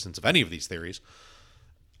the existence of any of these theories.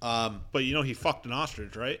 But he fucked an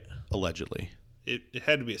ostrich, right? Allegedly. It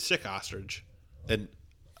had to be a sick ostrich. And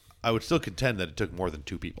I would still contend that it took more than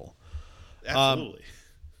two people. Absolutely.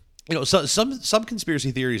 Some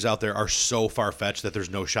conspiracy theories out there are so far-fetched that there's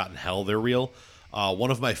no shot in hell they're real.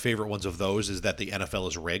 One of my favorite ones of those is that the NFL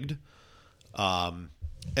is rigged.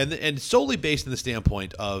 And solely based on the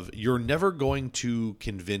standpoint of you're never going to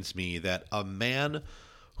convince me that a man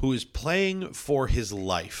who is playing for his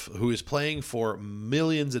life, who is playing for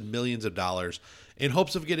millions and millions of dollars in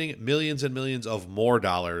hopes of getting millions and millions of more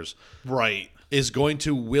dollars, right, is going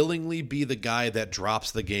to willingly be the guy that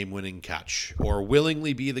drops the game-winning catch, or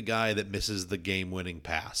willingly be the guy that misses the game-winning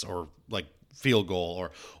pass, or like field goal,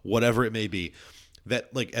 or whatever it may be.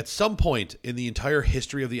 That like at some point in the entire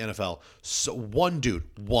history of the NFL, one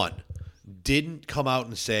didn't come out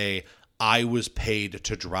and say, I was paid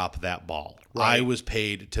to drop that ball. Right. I was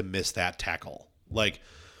paid to miss that tackle. Like,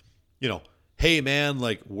 hey man,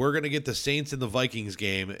 like we're going to get the Saints and the Vikings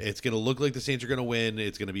game. It's going to look like the Saints are going to win.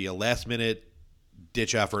 It's going to be a last minute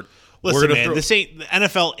ditch effort. Listen, man, the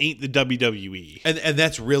NFL ain't the WWE. And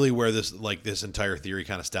that's really where this entire theory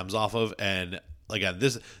kind of stems off of. And again,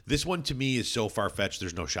 this one to me is so far fetched.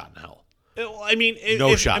 There's no shot in hell. I mean,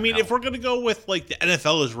 if we're gonna go with like the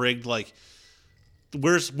NFL is rigged, like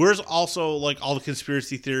where's also like all the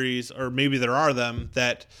conspiracy theories, or maybe there are them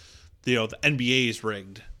that the NBA is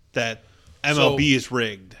rigged, that MLB is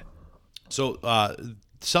rigged. So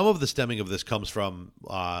some of the stemming of this comes from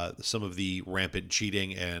some of the rampant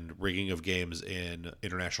cheating and rigging of games in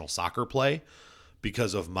international soccer play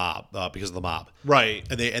because of the mob, right?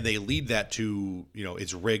 And they lead that to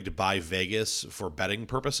it's rigged by Vegas for betting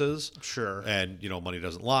purposes, sure, and money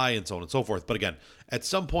doesn't lie and so on and so forth. But again, at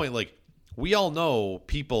some point, like we all know,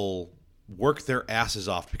 people work their asses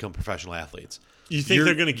off to become professional athletes. You think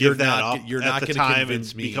they're going to give that up? You're not going to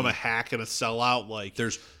convince me. Become a hack and a sellout? Like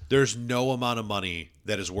there's no amount of money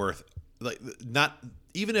that is worth, like, not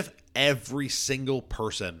even if every single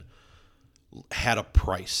person had a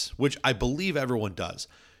price, which I believe everyone does.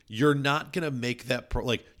 You're not going to make that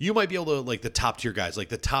like you might be able to, like the top tier guys, like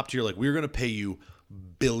the top tier, like we're going to pay you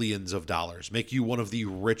billions of dollars, make you one of the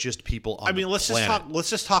richest people on the planet. Let's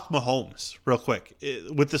just talk Mahomes real quick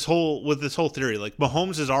with this whole theory. Like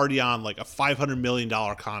Mahomes is already on like a $500 million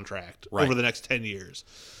contract over the next 10 years.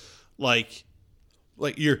 Like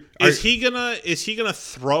is he gonna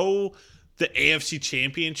throw the AFC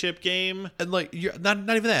Championship game? And like you're not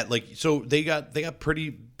even that. Like so they got beat up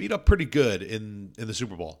pretty good in the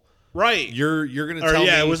Super Bowl. Right. You're gonna tell me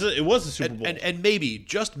it was the Super Bowl. And maybe,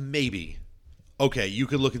 just maybe, okay, you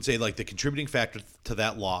could look and say like the contributing factor to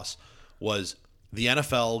that loss was the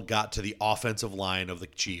NFL got to the offensive line of the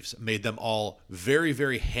Chiefs, made them all very,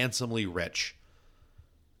 very handsomely rich,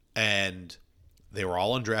 and they were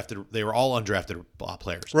all undrafted. They were all undrafted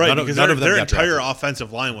players, right? Because their entire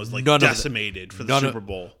offensive line was like decimated for the Super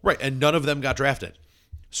Bowl, right? And none of them got drafted.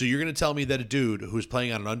 So you're going to tell me that a dude who's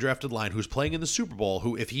playing on an undrafted line, who's playing in the Super Bowl,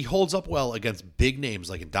 who if he holds up well against big names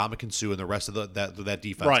like Ndamukong Suh and the rest of that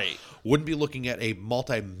defense, right, wouldn't be looking at a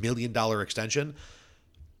multi-million-dollar extension?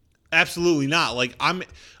 Absolutely not. Like I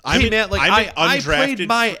played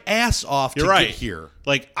my ass off to get here.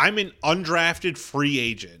 Like I'm an undrafted free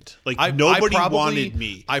agent. Like nobody wanted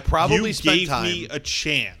me. I probably gave me a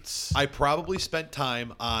chance. I probably spent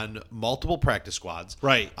time on multiple practice squads.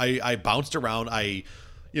 Right. I bounced around. I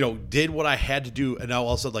did what I had to do, and now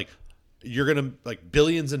all of a sudden, like, you're gonna like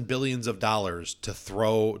billions and billions of dollars to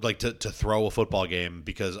throw to throw a football game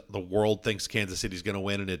because the world thinks Kansas City's gonna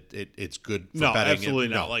win and it's good for betting. Absolutely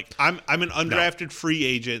not. Like I'm an undrafted free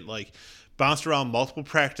agent, like bounced around multiple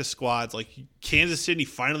practice squads. Like Kansas City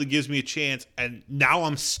finally gives me a chance, and now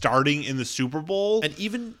I'm starting in the Super Bowl. And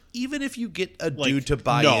even if you get a dude to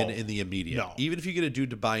buy in the immediate, even if you get a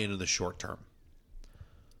dude to buy in the short term,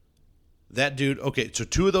 that dude, okay, so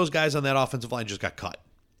two of those guys on that offensive line just got cut.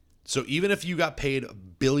 So even if you got paid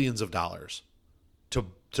billions of dollars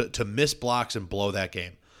to miss blocks and blow that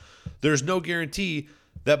game, there's no guarantee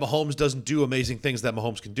that Mahomes doesn't do amazing things that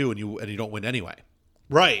Mahomes can do, and you don't win anyway.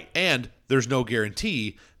 Right. And there's no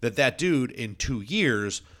guarantee that dude in 2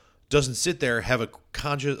 years doesn't sit there, have a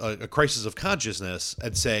crisis of consciousness,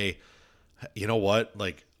 and say, you know what,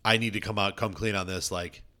 like I need to come clean on this.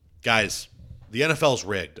 Like, guys, the NFL's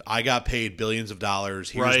rigged. I got paid billions of dollars.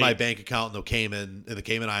 Here's my bank account in the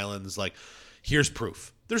Cayman Islands. Like, here's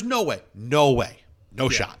proof. There's no way. No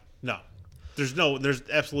shot. No. There's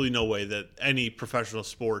absolutely no way that any professional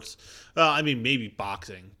sports, I mean, maybe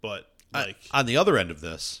boxing, but like on the other end of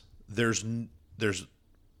this, there's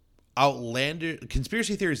outlandish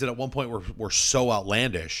conspiracy theories that at one point were so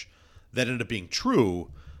outlandish that ended up being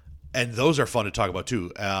true. And those are fun to talk about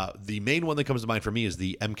too. The main one that comes to mind for me is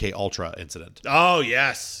the MK Ultra incident. Oh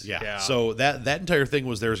yes, yeah. So that entire thing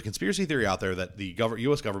was, there was a conspiracy theory out there that the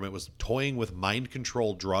U.S. government was toying with mind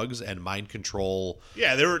control drugs and mind control.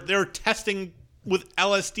 Yeah, they were testing with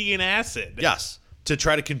LSD and acid. Yes, to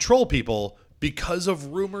try to control people because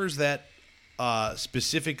of rumors that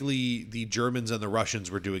specifically the Germans and the Russians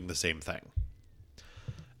were doing the same thing.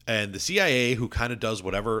 And the CIA, who kind of does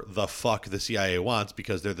whatever the fuck the CIA wants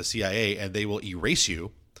because they're the CIA, and they will erase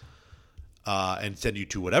you and send you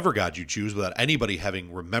to whatever god you choose without anybody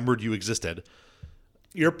having remembered you existed.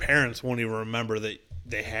 Your parents won't even remember that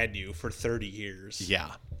they had you for 30 years. Yeah.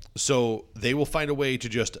 So they will find a way to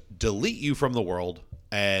just delete you from the world,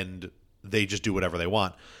 and they just do whatever they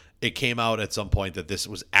want. It came out at some point that this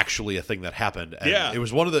was actually a thing that happened. And yeah. It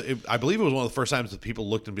was I believe it was one of the first times that people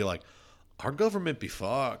looked and be like, our government be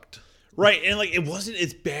fucked. Right, and like it wasn't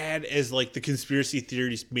as bad as like the conspiracy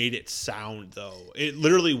theories made it sound, though. It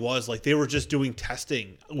literally was like they were just doing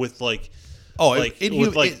testing with like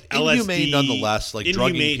LSD, inhumane nonetheless, like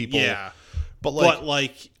drugging people. Yeah, but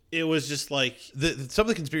like it was just like, some of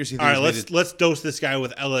the conspiracy all theories. right, let's dose this guy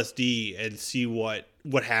with LSD and see what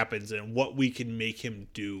happens and what we can make him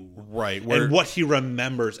do, right, and what he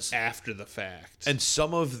remembers after the fact. And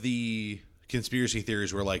some of the conspiracy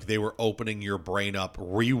theories were like they were opening your brain up,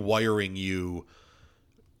 rewiring you,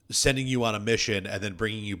 sending you on a mission, and then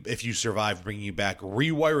bringing you, if you survive, bringing you back,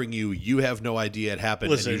 rewiring you. You have no idea it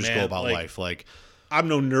happened, Listen, and you just go about life. Like, I'm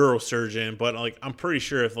no neurosurgeon, but like I'm pretty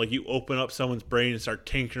sure if like you open up someone's brain and start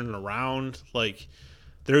tinkering around, like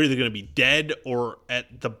they're either going to be dead or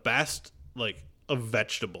at the best like a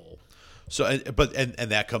vegetable. So, and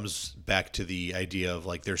that comes back to the idea of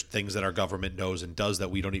like there's things that our government knows and does that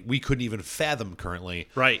we couldn't even fathom currently.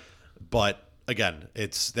 Right. But again,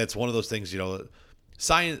 that's one of those things,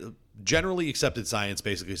 science, generally accepted science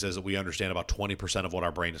basically says that we understand about 20% of what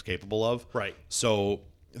our brain is capable of. Right. So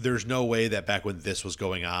there's no way that back when this was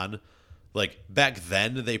going on, like back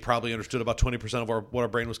then they probably understood about 20% of what our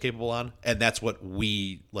brain was capable on, and that's what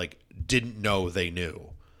we like didn't know they knew.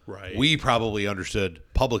 Right. We probably understood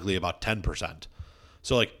publicly about 10%.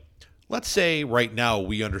 So like let's say right now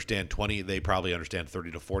we understand 20, they probably understand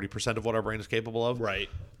 30 to 40% of what our brain is capable of. Right.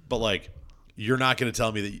 But like you're not going to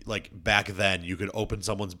tell me that like back then you could open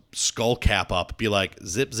someone's skull cap up, be like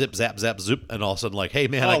zip zip zap zap zoop, and all of a sudden like, hey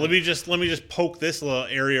man, let me just poke this little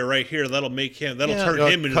area right here. That'll turn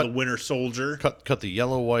him into the Winter Soldier. Cut the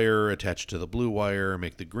yellow wire, attach to the blue wire,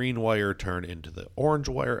 make the green wire turn into the orange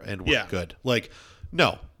wire, and we're good. Like,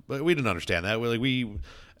 no, we didn't understand that.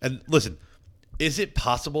 And listen, is it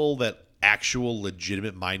possible that actual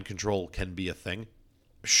legitimate mind control can be a thing?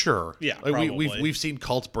 Sure. Yeah, like probably. we've seen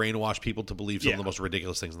cults brainwash people to believe some of the most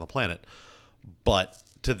ridiculous things on the planet. But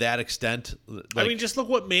to that extent, like, I mean, just look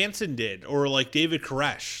what Manson did, or like David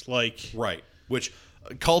Koresh, like right. Which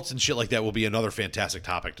cults and shit like that will be another fantastic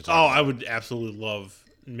topic to talk about. I would absolutely love,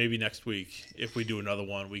 maybe next week if we do another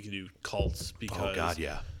one, we can do cults because God,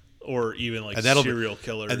 yeah. Or even like serial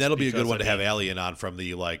killers, and that'll be a good one to have Alien on from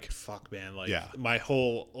the like. Fuck man, like my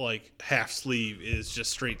whole like half sleeve is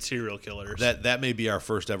just straight serial killers. That may be our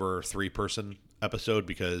first ever 3-person episode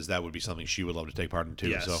because that would be something she would love to take part in too.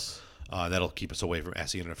 Yes. So that'll keep us away from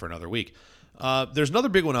asking it for another week. There's another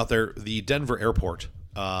big one out there, the Denver airport.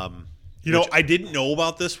 I didn't know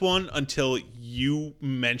about this one until you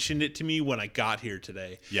mentioned it to me when I got here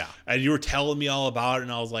today. Yeah, and you were telling me all about it,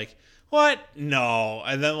 and I was like, what? No.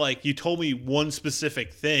 And then like you told me one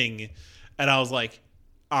specific thing and I was like,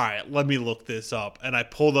 all right, let me look this up. And I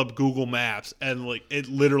pulled up Google Maps and like it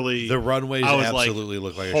literally, the runways absolutely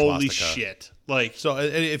look like a holy swastika. Shit. Like, so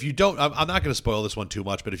if you don't, I'm not going to spoil this one too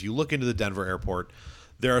much, but if you look into the Denver airport,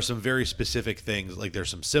 there are some very specific things. Like there's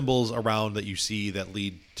some symbols around that you see that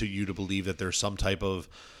lead to you to believe that there's some type of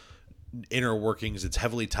inner workings. It's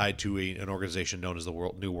heavily tied to an organization known as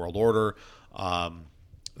the New World Order.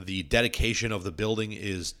 The dedication of the building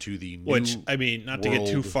is to the new which, I mean, not to get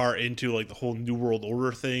too far into like the whole New World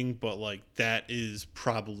Order thing, but like that is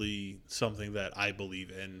probably something that I believe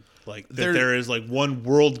in. Like that there is like one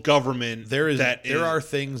world government. There are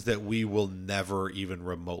things that we will never even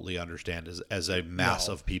remotely understand as a mass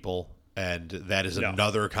of people, and that is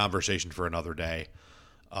another conversation for another day.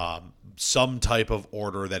 Some type of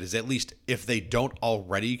order that is, at least if they don't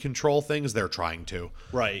already control things, they're trying to.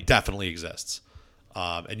 Right. Definitely exists.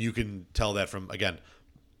 And you can tell that from, again,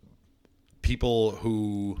 people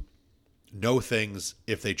who know things,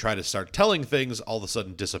 if they try to start telling things, all of a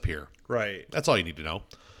sudden disappear. Right. That's all you need to know.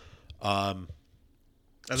 And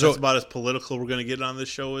that's about as political we're going to get on this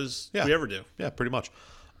show as we ever do. Yeah, pretty much.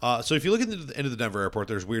 So if you look into the Denver airport,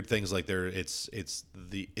 there's weird things like it's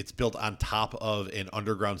built on top of an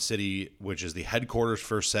underground city, which is the headquarters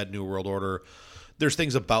for said New World Order. There's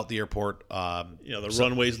things about the airport. The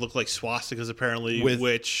runways look like swastikas apparently,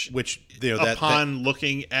 which upon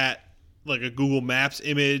looking at like a Google Maps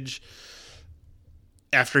image,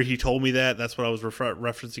 after he told me that's what I was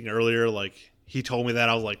referencing earlier. Like he told me that,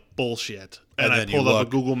 I was like, bullshit. And I pulled up a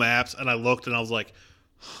Google Maps and I looked and I was like,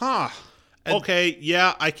 huh. Okay,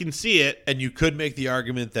 yeah, I can see it. And you could make the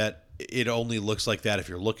argument that it only looks like that if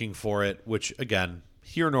you're looking for it, which, again,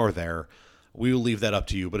 here nor there. We will leave that up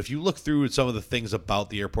to you. But if you look through some of the things about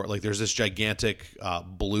the airport, like there's this gigantic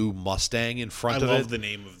blue Mustang in front of it. I love the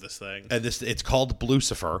name of this thing. And it's called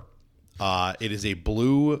Blucifer. It is a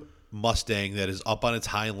blue Mustang that is up on its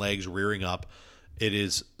hind legs, rearing up. It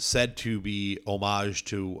is said to be homage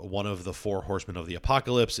to one of the 4 horsemen of the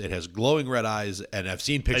apocalypse. It has glowing red eyes, and I've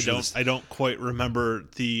seen pictures. I don't quite remember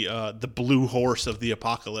the blue horse of the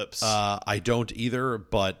apocalypse. I don't either,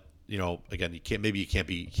 but again, you can't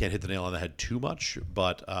hit the nail on the head too much.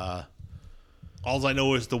 But all I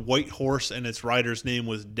know is the white horse and its rider's name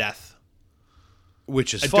was Death.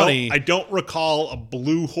 which is funny. I don't recall a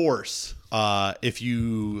blue horse. If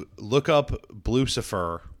you look up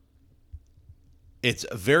Blucifer, it's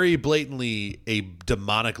very blatantly a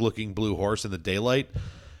demonic-looking blue horse in the daylight.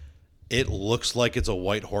 It looks like it's a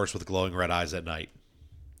white horse with glowing red eyes at night.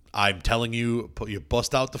 I'm telling you, you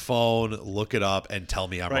bust out the phone, look it up, and tell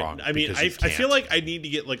me I'm wrong. I mean, I feel like I need to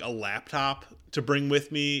get like a laptop to bring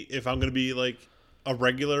with me if I'm going to be like a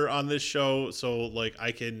regular on this show, so like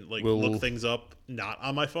I can like look things up not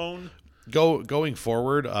on my phone. Going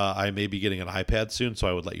forward, I may be getting an iPad soon, so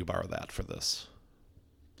I would let you borrow that for this.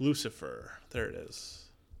 Lucifer, there it is.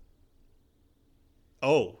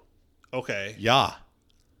 Oh, okay. Yeah.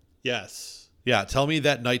 Yes. Yeah, tell me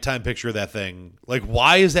that nighttime picture of that thing. Like,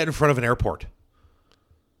 why is that in front of an airport?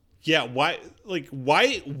 Yeah, why? Like,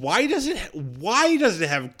 why does it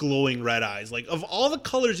have glowing red eyes? Like, of all the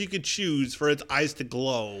colors you could choose for its eyes to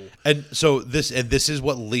glow, And so this is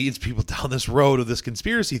what leads people down this road of this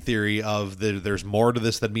conspiracy theory of there's more to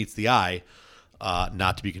this than meets the eye.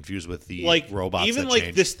 Not to be confused with the like robots. even that like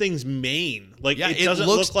change. this thing's mane, like Yeah, it it doesn't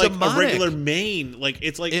looks look like demonic. a regular mane. Like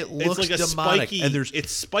it's like It looks it's like a demonic, spiky, and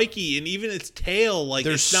it's spiky, and even its tail, like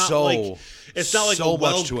There's it's not so- like it's not like so a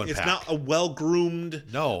well, much to it's unpack. not a well groomed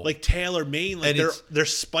like tail or mane. Like And they're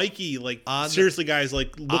spiky. Like on seriously, guys,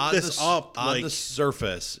 like look this up. On Like the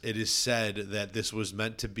surface, it is said that this was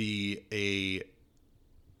meant to be a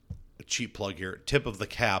cheap plug here, tip of the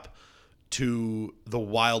cap to the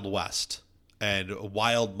Wild West and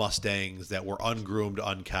wild Mustangs that were ungroomed,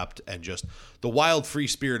 unkept, and just the wild free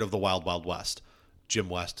spirit of the Wild Wild West. Jim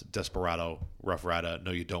West, Desperado, Rough Rider,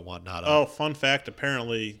 No You Don't Want Nada. oh, fun fact!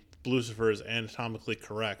 Apparently, Lucifer is anatomically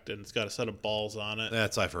correct, and it's got a set of balls on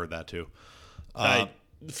it. I've heard that too.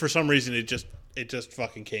 For some reason, it just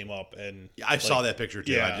fucking came up, and I saw that picture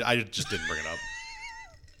too. yeah. I just didn't bring it up.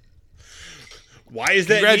 Why is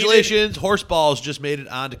that? Congratulations, Horseballs just made it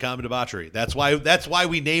on to Common Debauchery. That's why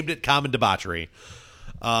we named it Common Debauchery.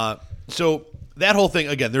 So that whole thing,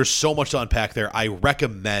 again, there's so much to unpack there. I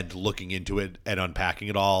recommend looking into it and unpacking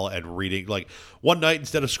it all and reading. Like one night,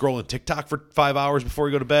 instead of scrolling TikTok for 5 hours before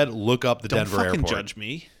you go to bed, look up the Denver Don't fucking airport. judge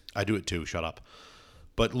me. I do it too. Shut up.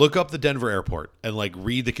 But look up the Denver airport and like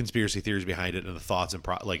read the conspiracy theories behind it and the thoughts and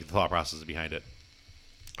the thought processes behind it.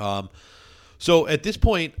 So at this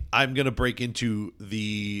point, I'm going to break into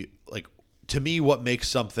the, like, to me, what makes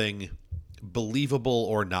something believable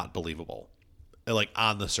or not believable, like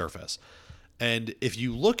on the surface. And if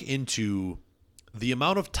you look into the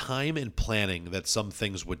amount of time and planning that some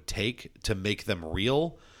things would take to make them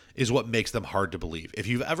real is what makes them hard to believe. If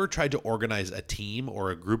you've ever tried to organize a team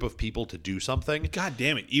or a group of people to do something, God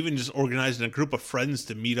damn it! Even just organizing a group of friends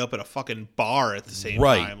to meet up at a fucking bar at the same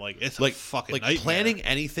time, like it's a fucking nightmare. planning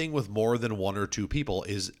anything with more than one or two people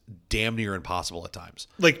is damn near impossible at times.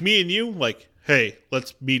 Like me and you, like, hey,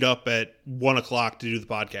 let's meet up at 1:00 to do the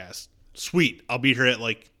podcast. Sweet, I'll be here at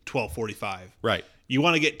like 12:45. Right. You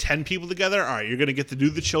want to get 10 people together? All right, you're going to get to do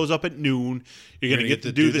the shows up at noon. You're going to get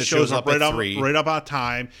to do the shows up right up on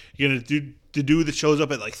time. You're going to do the shows up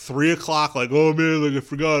at like 3:00. Like, oh man, like I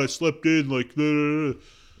forgot I slept in. Like, blah, blah, blah.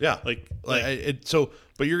 Yeah.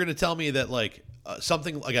 But you're going to tell me that like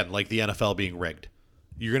something again like the NFL being rigged.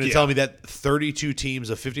 You're going to tell me that 32 teams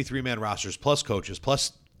of 53-man rosters plus coaches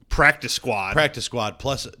plus practice squad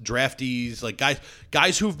plus draftees, like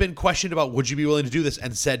guys who've been questioned about would you be willing to do this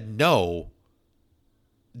and said no.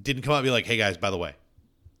 Didn't come out and be like, hey guys, by the way,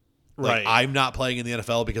 like, right? I'm not playing in the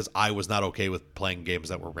NFL because I was not okay with playing games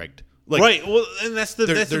that were rigged. Like, right. Well, and that's the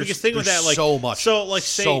biggest thing with that. Like so much. So like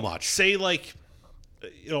say like,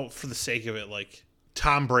 you know, for the sake of it, like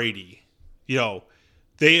Tom Brady, you know,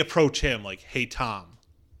 they approach him like, hey Tom,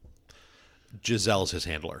 Gisele's his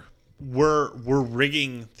handler. We're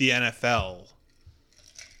rigging the NFL.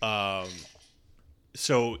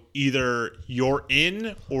 So either you're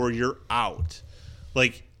in or you're out.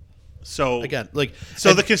 Like, so Again, like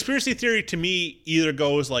so the conspiracy theory to me either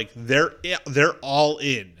goes like they're all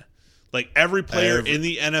in. Like every player in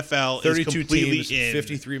the NFL 32 is completely teams,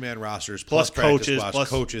 in. 53-man rosters, Plus practice coaches, squads,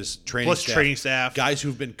 coaches, training staff, guys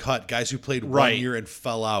who've been cut, guys who played 1 year and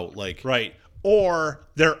fell out. Like right. Or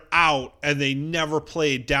they're out and they never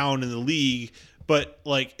played down in the league. But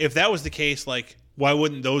like if that was the case, like why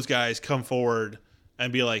wouldn't those guys come forward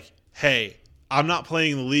and be like, hey, I'm not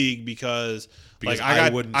playing in the league because like I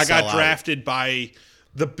got drafted by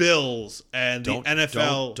the Bills and the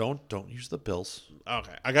NFL. Don't use the Bills.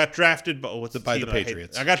 Okay, I got drafted by the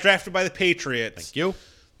Patriots. I got drafted by the Patriots. Thank you.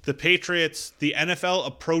 The Patriots, the NFL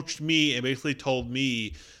approached me and basically told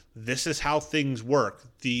me, this is how things work.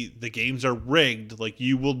 The games are rigged. Like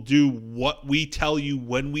you will do what we tell you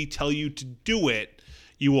when we tell you to do it.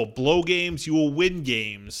 You will blow games. You will win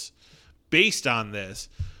games based on this.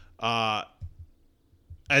 And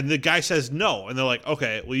the guy says no. And they're like,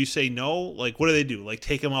 okay, well, you say no? Like, what do they do? Like,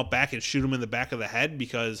 take him out back and shoot him in the back of the head?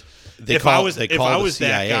 Because if I was that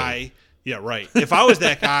guy... Yeah, right. If I was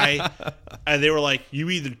that guy and they were like,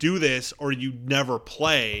 you either do this or you never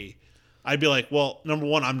play, I'd be like, well, number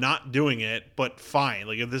one, I'm not doing it, but fine.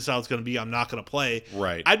 Like, if this is how it's going to be, I'm not going to play.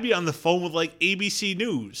 Right. I'd be on the phone with, like, ABC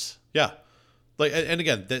News. Yeah. Like, and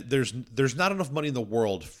again, there's not enough money in the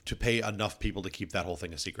world to pay enough people to keep that whole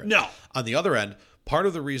thing a secret. No. On the other end, part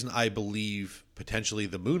of the reason I believe potentially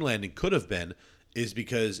the moon landing could have been is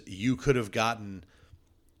because you could have gotten,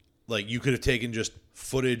 like, you could have taken just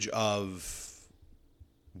footage of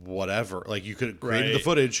whatever. Like, you could have created the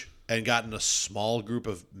footage and gotten a small group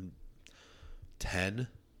of 10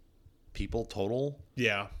 people total.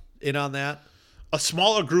 Yeah. In on that. A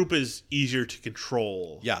smaller group is easier to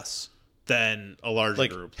control. Yes. Than a larger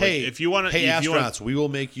group. Hey, like, if you want to, hey, astronauts, we will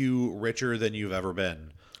make you richer than you've ever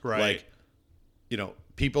been. Right. Like, you know,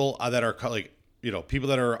 people that are like, you know, people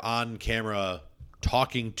that are on camera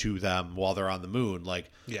talking to them while they're on the moon. Like,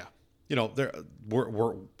 yeah, you know,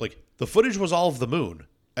 we're like, the footage was all of the moon,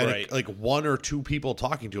 and right. like one or two people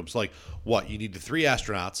talking to them. So like, what you need the 3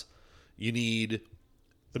 astronauts, you need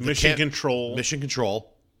the mission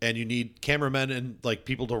control, and you need cameramen and like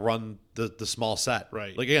people to run the small set.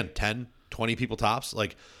 Right. Like, again, 10, 20 people tops.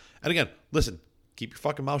 Like, and again, listen, keep your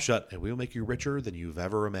fucking mouth shut, and we'll make you richer than you've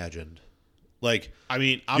ever imagined. Like, I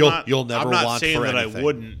mean, you'll never I'm not want saying for that anything. I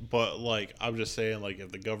wouldn't, but like, I'm just saying, like,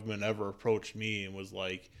 if the government ever approached me and was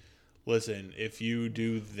like, listen, if you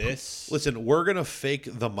do this, listen, we're gonna fake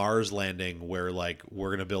the Mars landing where like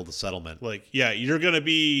we're gonna build a settlement. Like, yeah, you're gonna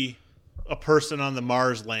be a person on the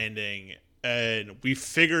Mars landing, and we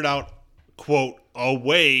figured out, quote, a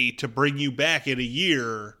way to bring you back in a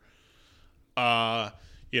year.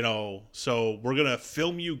 You know, so we're gonna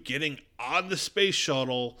film you getting on the space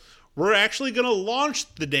shuttle. We're actually going to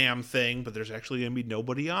launch the damn thing, but there's actually going to be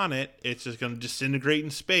nobody on it. It's just going to disintegrate in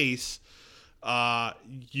space.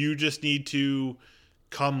 You just need to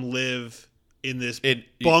come live in this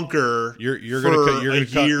bunker. You're for gonna a year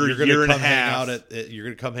and a half. You're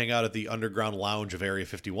gonna come hang out at the underground lounge of Area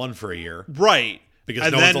 51 for a year, right? Because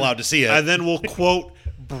no one's allowed to see it. And then we'll quote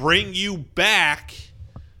bring you back,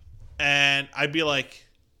 and I'd be like,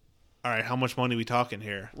 all right, how much money are we talking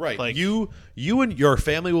here? Right. Like, you and your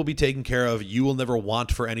family will be taken care of. You will never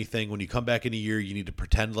want for anything. When you come back in a year, you need to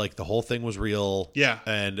pretend like the whole thing was real. Yeah.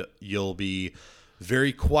 And you'll be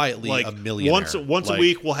very quietly like a millionaire. Once a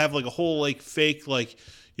week, we'll have like a whole like fake like,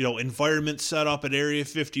 you know, environment set up at Area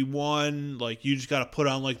 51. Like, you just got to put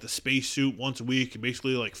on like the spacesuit once a week and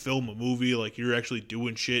basically like film a movie. Like, you're actually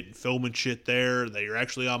doing shit and filming shit there, that you're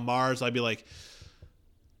actually on Mars. I'd be like,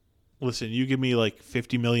 listen, you give me like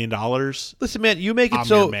 $50 million. Listen, man, you make it I'm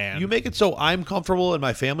so your man. you make it so I'm comfortable and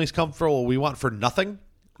my family's comfortable. We want for nothing.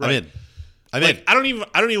 Right. I'm in. I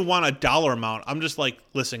don't even want a dollar amount. I'm just like,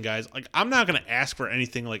 listen, guys, like, I'm not gonna ask for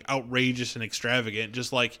anything like outrageous and extravagant.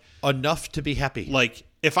 Just like enough to be happy. Like,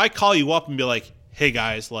 if I call you up and be like, hey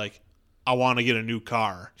guys, like, I want to get a new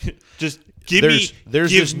car, just give me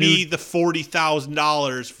the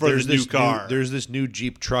 $40,000 for the new car. There's this new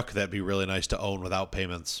Jeep truck that'd be really nice to own without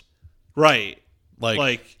payments. Right.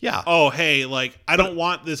 Like, yeah. Oh, hey, like, I don't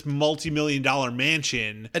want this multi-million-dollar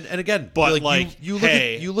mansion. And again, but like, you look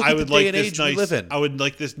hey, at, you look I at would the day like and this age nice, we live in. I would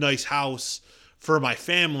like this nice house for my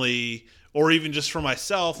family, or even just for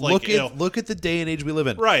myself. Like, look at the day and age we live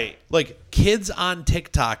in. Right. Like, kids on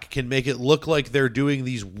TikTok can make it look like they're doing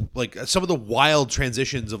these, like, some of the wild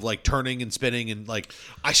transitions of like turning and spinning and like.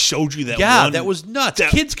 I showed you that. Yeah, one, that was nuts.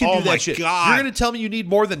 Kids can do that shit. God. You're gonna tell me you need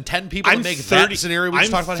more than 10 people to make that scenario we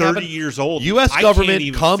just talked about I'm 30 happen? years old. U.S. I government, can't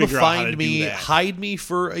even come figure out how to find do me, that. hide me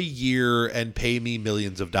for a year, and pay me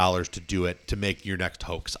millions of dollars to do it, to make your next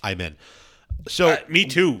hoax. I'm in. So me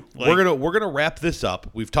too. Like, we're gonna wrap this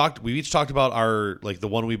up. We've each talked about our, like, the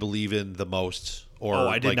one we believe in the most. Or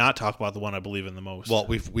I did like, not talk about the one I believe in the most. Well,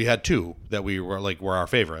 we had two that we were like were our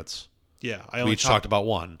favorites. Yeah, we each talked about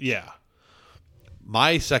one. Yeah.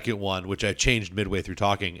 My second one, which I changed midway through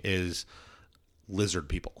talking, is lizard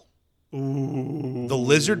people. Ooh. The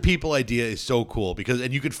lizard people idea is so cool because,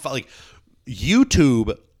 and you could like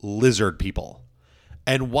YouTube lizard people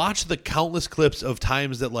and watch the countless clips of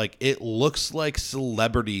times that like it looks like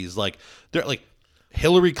celebrities, like they're like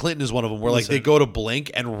Hillary Clinton is one of them where like they go to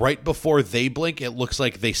blink and right before they blink, it looks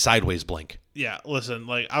like they sideways blink. Yeah, listen,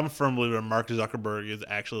 like, I'm firm believer Mark Zuckerberg is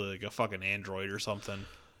actually like a fucking android or something.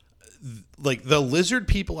 Like, the lizard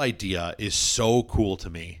people idea is so cool to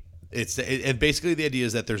me And basically the idea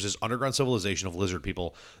is that there's this underground civilization of lizard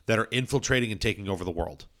people that are infiltrating and taking over the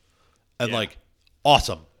world. And like,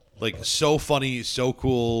 awesome. Like, so funny, so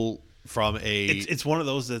cool from a... It's one of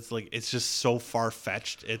those that's like, it's just so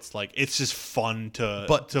far-fetched. It's like, it's just fun to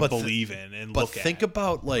believe in and look at. But think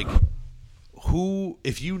about, like,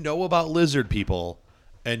 if you know about lizard people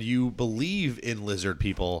and you believe in lizard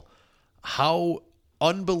people, how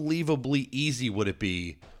unbelievably easy would it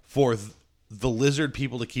be for the lizard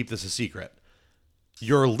people to keep this a secret?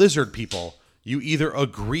 You're lizard people. You either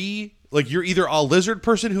agree, like you're either a lizard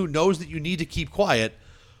person who knows that you need to keep quiet,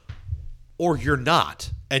 or you're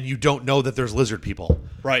not, and you don't know that there's lizard people.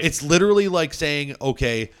 Right. It's literally like saying,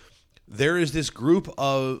 okay, there is this group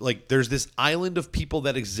of, like, there's this island of people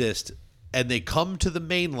that exist, and they come to the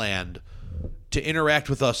mainland to interact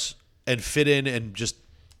with us and fit in and just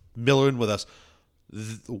mill in with us.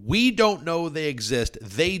 We don't know they exist.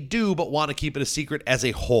 They do, but want to keep it a secret as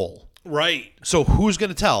a whole. Right. So who's going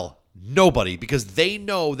to tell? Nobody, because they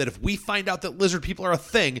know that if we find out that lizard people are a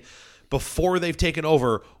thing before they've taken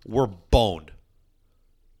over, we're boned.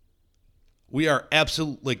 We are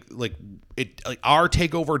absolutely like our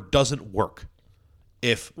takeover doesn't work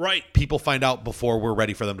if people find out before we're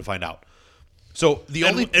ready for them to find out. So the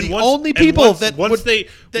only people that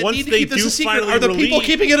need to keep this a secret are the people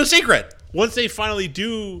keeping it a secret. Once they finally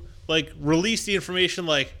do like release the information,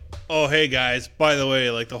 like, oh hey guys, by the way,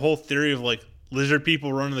 like the whole theory of like lizard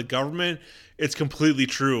people running the government, it's completely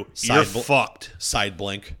true. You're fucked. Side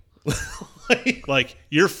blink. Like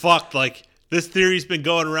you're fucked. Like this theory's been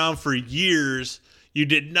going around for years. You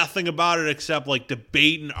did nothing about it except like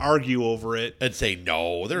debate and argue over it and say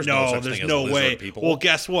no. There's no such thing as lizard people. Well,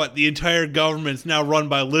 guess what? The entire government's now run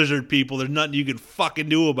by lizard people. There's nothing you can fucking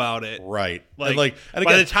do about it. Right. And again,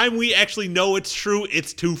 by the time we actually know it's true,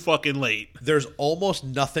 it's too fucking late. There's almost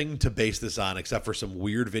nothing to base this on except for some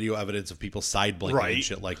weird video evidence of people side blinking and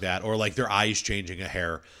shit like that, or like their eyes changing a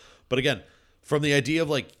hair. But again, from the idea of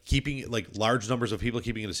like keeping like large numbers of people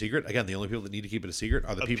keeping it a secret, again, the only people that need to keep it a secret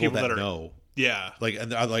are the people that know. Yeah. Like,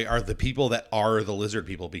 and are the people that are the lizard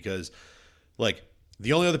people, because like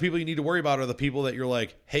the only other people you need to worry about are the people that you're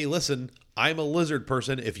like, hey, listen, I'm a lizard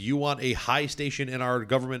person. If you want a high station in our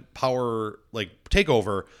government power like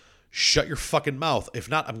takeover, shut your fucking mouth. If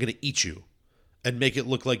not, I'm going to eat you and make it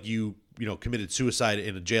look like you committed suicide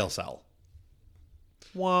in a jail cell.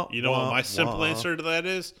 What my simple answer to that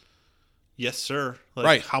is? Yes, sir. Like,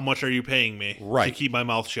 right. How much are you paying me to keep my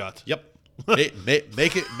mouth shut? Yep.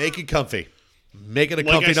 Make it comfy. Make it a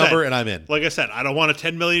comfy number, and I'm in. Like I said, I don't want a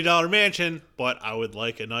 $10 million mansion, but I would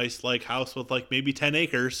like a nice like house with like maybe 10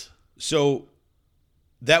 acres. So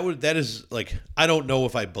that is like, I don't know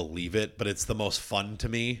if I believe it, but it's the most fun to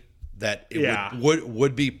me that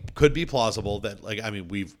it could be plausible that, like, I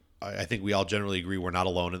mean, I think we all generally agree we're not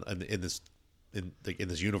alone in this. In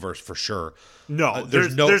this universe for sure. No,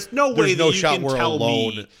 there's no way there's no that you shot can we're tell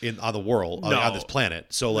alone me. on the world on this planet.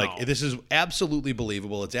 So like this is absolutely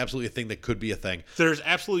believable. It's absolutely a thing that could be a thing. There's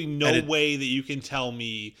absolutely no way that you can tell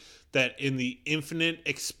me that in the infinite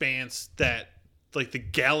expanse that like the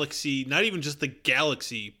galaxy, not even just the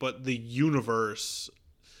galaxy, but the universe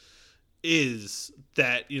is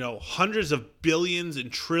that, hundreds of billions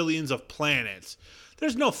and trillions of planets.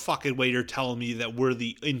 There's no fucking way you're telling me that we're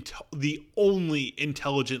the only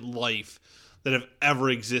intelligent life that have ever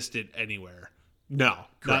existed anywhere. No,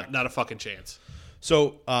 not a fucking chance.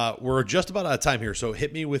 So we're just about out of time here. So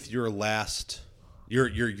hit me with your last, your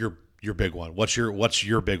big one. What's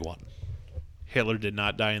your big one? Hitler did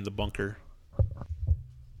not die in the bunker.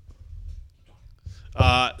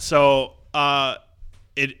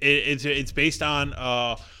 It's based on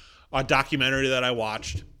a documentary that I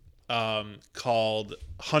watched. Called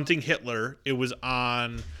Hunting Hitler. It was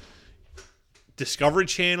on Discovery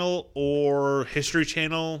Channel or History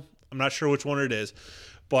Channel. I'm not sure which one it is,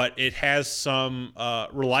 but it has some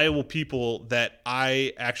reliable people that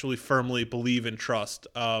I actually firmly believe and trust.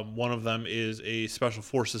 One of them is a Special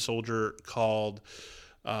Forces soldier called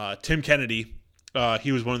Tim Kennedy.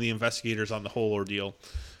 He was one of the investigators on the whole ordeal,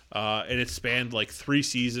 and it spanned like 3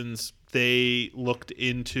 seasons. They looked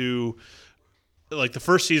into... Like the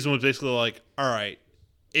first season was basically like, all right,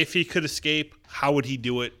 if he could escape, how would he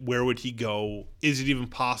do it? Where would he go? Is it even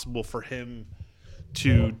possible for him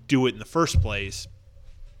to do it in the first place?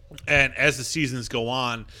 And as the seasons go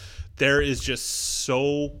on, there is just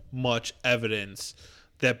so much evidence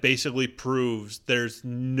that basically proves there's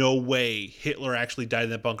no way Hitler actually died in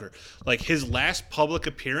that bunker. Like his last public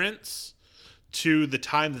appearance to the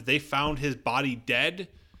time that they found his body dead,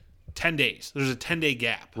 10 days. There's a 10-day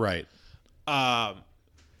gap. Right.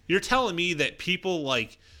 You're telling me that people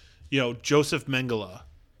like, Joseph Mengele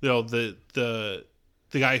the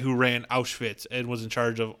guy who ran Auschwitz and was in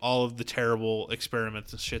charge of all of the terrible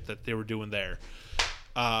experiments and shit that they were doing there.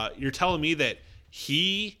 You're telling me that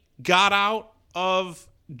he got out of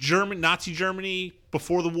Nazi Germany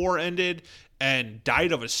before the war ended and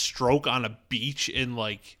died of a stroke on a beach in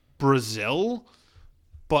like Brazil,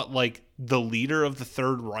 but like the leader of the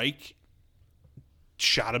Third Reich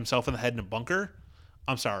shot himself in the head in a bunker?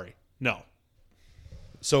 I'm sorry. No.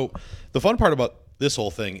 So the fun part about this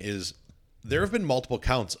whole thing is there have been multiple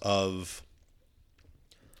counts of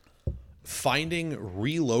finding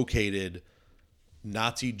relocated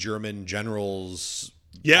Nazi German generals,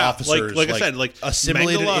 officers, like I said, like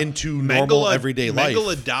assimilated into normal everyday life.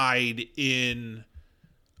 Mengele died in.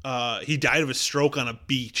 He died of a stroke on a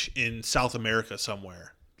beach in South America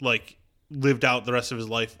somewhere. Like lived out the rest of his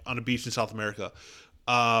life on a beach in South America.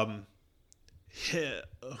 Who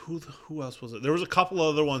else was it? There was a couple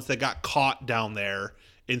other ones that got caught down there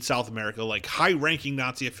in South America, like high-ranking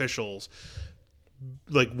Nazi officials,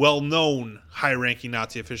 like well-known high-ranking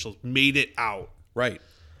Nazi officials made it out. Right.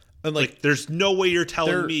 And like there's no way you're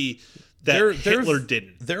telling me that Hitler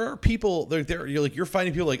didn't. There are people you're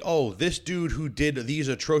finding people like, oh, this dude who did these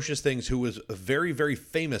atrocious things, who was very, very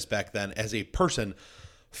famous back then as a person,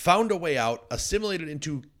 found a way out, assimilated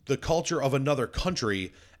into the culture of another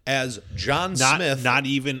country as John Smith. Not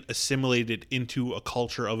even assimilated into a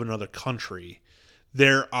culture of another country.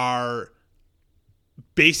 There are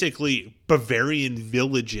basically Bavarian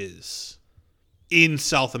villages in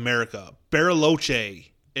South America. Bariloche,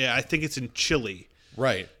 I think it's in Chile.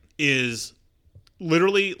 Right. Is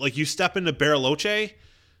literally like you step into Bariloche,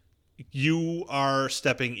 you are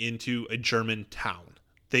stepping into a German town.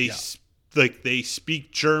 They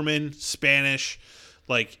speak German, Spanish,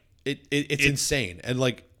 like it's insane and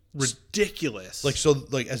like ridiculous. Like so,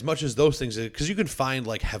 like as much as those things, because you can find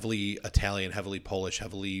like heavily Italian, heavily Polish,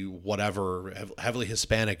 heavily whatever, heavily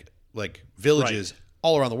Hispanic like villages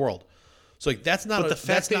all around the world. So like that's not. But the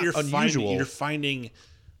fact that you're unusual. You're finding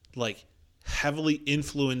like heavily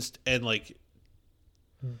influenced and like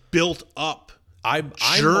built up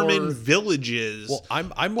German villages. Well,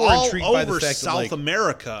 I'm more intrigued by the fact South that like,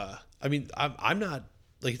 America. I mean, I'm not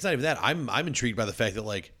like it's not even that. I'm intrigued by the fact that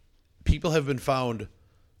like people have been found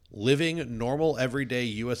living normal everyday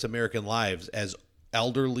U.S. American lives as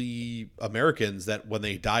elderly Americans that when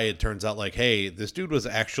they die, it turns out like, hey, this dude was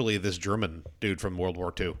actually this German dude from World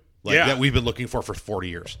War II. Like that we've been looking for 40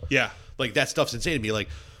 years. Yeah. Like that stuff's insane to me. Like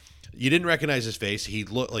you didn't recognize his face. He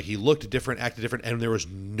looked different, acted different, and there was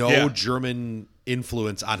no German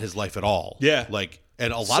influence on his life at all. Yeah. Like,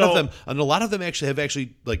 and a lot of them actually have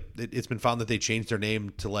like, it's been found that they changed their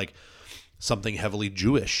name to like something heavily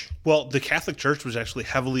Jewish. Well, the Catholic Church was actually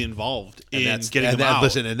heavily involved in getting them out.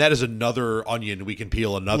 Listen, and that is another onion we can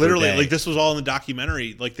peel another Literally, day. like this was all in the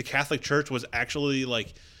documentary. Like the Catholic Church was actually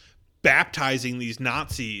like baptizing these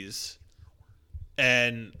Nazis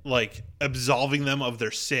and like absolving them of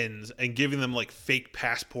their sins and giving them like fake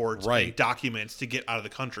passports and documents to get out of the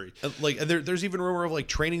country. And there's even rumor of like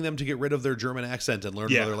training them to get rid of their German accent and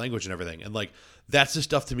learn another language and everything. And like that's the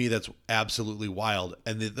stuff to me that's absolutely wild.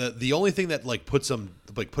 And the only thing that like put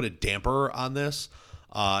a damper on this,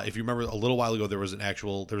 if you remember a little while ago, there was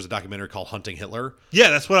a documentary called Hunting Hitler.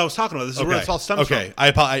 Yeah, that's what I was talking about. This is where it's all stems from. Okay,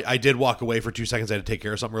 I did walk away for 2 seconds. I had to take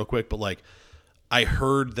care of something real quick, but like I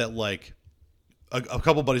heard that like a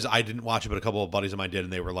couple of buddies, I didn't watch it, but a couple of buddies of mine did,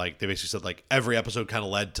 and they basically said like every episode kind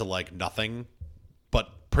of led to like nothing, but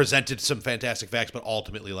presented some fantastic facts, but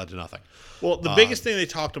ultimately led to nothing. Well, the biggest thing they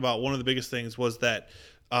talked about, one of the biggest things was that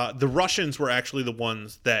the Russians were actually the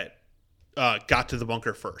ones that got to the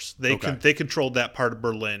bunker first. They controlled that part of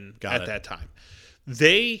Berlin at that time.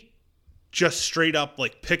 They just straight up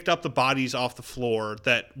like picked up the bodies off the floor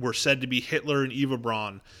that were said to be Hitler and Eva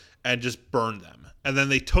Braun and just burned them. And then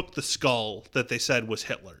they took the skull that they said was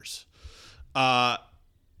Hitler's.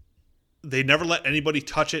 They never let anybody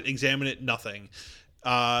touch it, examine it, nothing.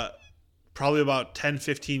 Probably about 10,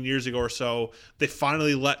 15 years ago or so, they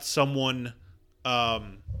finally let someone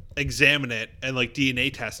examine it and like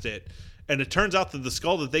DNA test it. And it turns out that the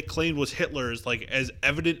skull that they claimed was Hitler's, like as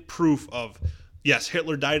evident proof of, yes,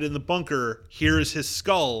 Hitler died in the bunker, here is his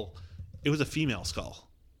skull. It was a female skull.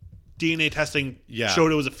 DNA testing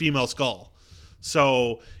showed it was a female skull.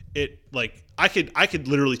 So it like I could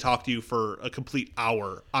literally talk to you for a complete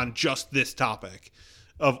hour on just this topic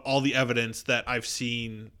of all the evidence that I've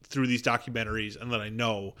seen through these documentaries and that I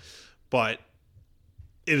know. But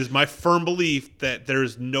it is my firm belief that there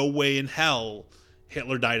is no way in hell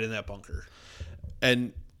Hitler died in that bunker.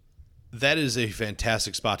 And that is a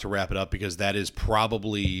fantastic spot to wrap it up, because that is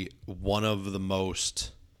probably one of the most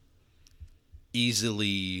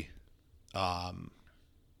easily. I'm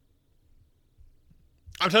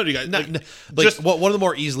telling you guys, one of the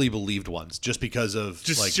more easily believed ones, just because of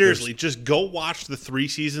seriously, just go watch the 3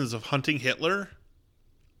 seasons of Hunting Hitler.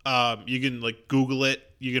 You can Google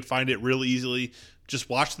it. You can find it real easily. Just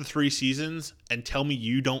watch the 3 seasons and tell me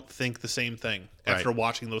you don't think the same thing after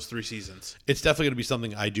watching those 3 seasons. It's definitely going to be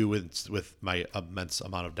something I do with my immense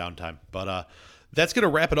amount of downtime. But that's going to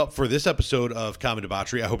wrap it up for this episode of Common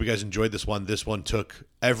Debauchery. I hope you guys enjoyed this one. This one took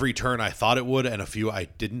every turn I thought it would, and a few I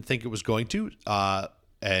didn't think it was going to.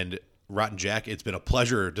 And Rotten Jack, it's been a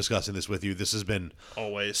pleasure discussing this with you. This has been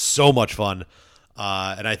always so much fun.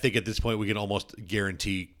 And I think at this point we can almost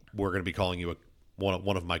guarantee we're going to be calling you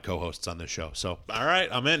one of my co-hosts on this show. So all right,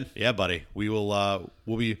 I'm in. Yeah, buddy. We will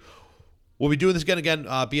we'll be doing this again.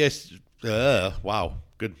 BS wow.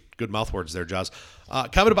 Good mouth words there, Jaws.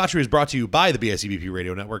 Common Debauchery is brought to you by the BICBP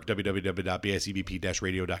Radio Network,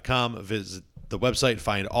 www.bicbp-radio.com. Visit the website,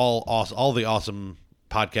 find all the awesome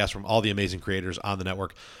podcasts from all the amazing creators on the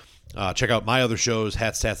network. Check out my other shows,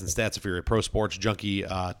 Hats, Tats, and Stats if you're a pro sports junkie.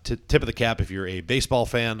 Tip of the cap if you're a baseball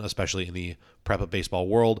fan, especially in the prep of baseball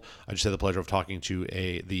world. I just had the pleasure of talking to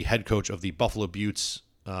the head coach of the Buffalo Beauts,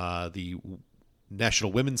 the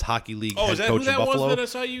National Women's Hockey League head coach in Buffalo. Oh, is that who that was that I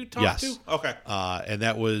saw you talk to? Okay. And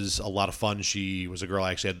that was a lot of fun. She was a girl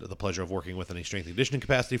I actually had the pleasure of working with in a strength and conditioning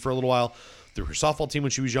capacity for a little while through her softball team when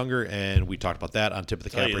she was younger, and we talked about that on Tip of the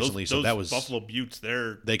Cap recently. So that was Buffalo Beauts.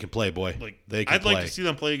 They can play, boy. They can I'd play. like to see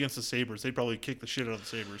them play against the Sabres. They'd probably kick the shit out of the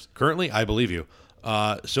Sabres. Currently, I believe you.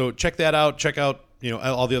 So check that out. Check out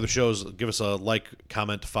all the other shows. Give us a like,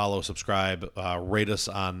 comment, follow, subscribe, rate us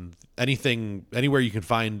on anywhere you can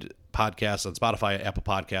find podcasts, on Spotify, Apple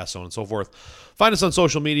Podcasts, so on and so forth. Find us on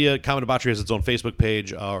social media. Common Debauchery has its own Facebook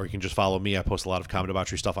page, or you can just follow me. I post a lot of Common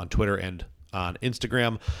Debauchery stuff on Twitter and on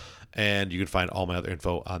Instagram, and you can find all my other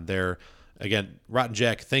info on there. Again, Rotten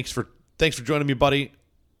Jack, thanks for joining me, buddy.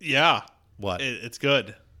 Yeah. What? It's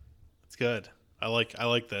good. It's good. I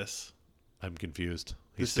like this. I'm confused.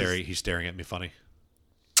 He's staring at me funny.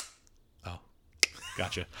 Oh,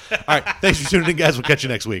 gotcha. All right, thanks for tuning in, guys. We'll catch you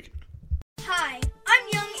next week. Hi, I'm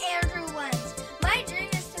young Andrew Lenz. My dream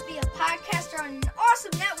is to be a podcaster on an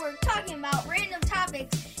awesome network talking about random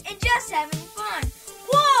topics and just having fun.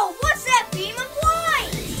 Whoa, what's that beam of light?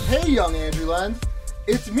 Hey, young Andrew Lenz.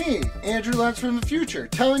 It's me, Andrew Lenz from the future,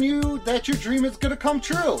 telling you that your dream is going to come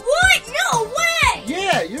true. What? No way!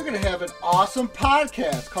 Yeah, you're going to have an awesome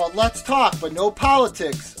podcast called Let's Talk, but no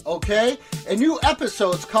politics, okay? And new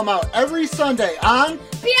episodes come out every Sunday on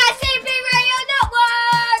BIC!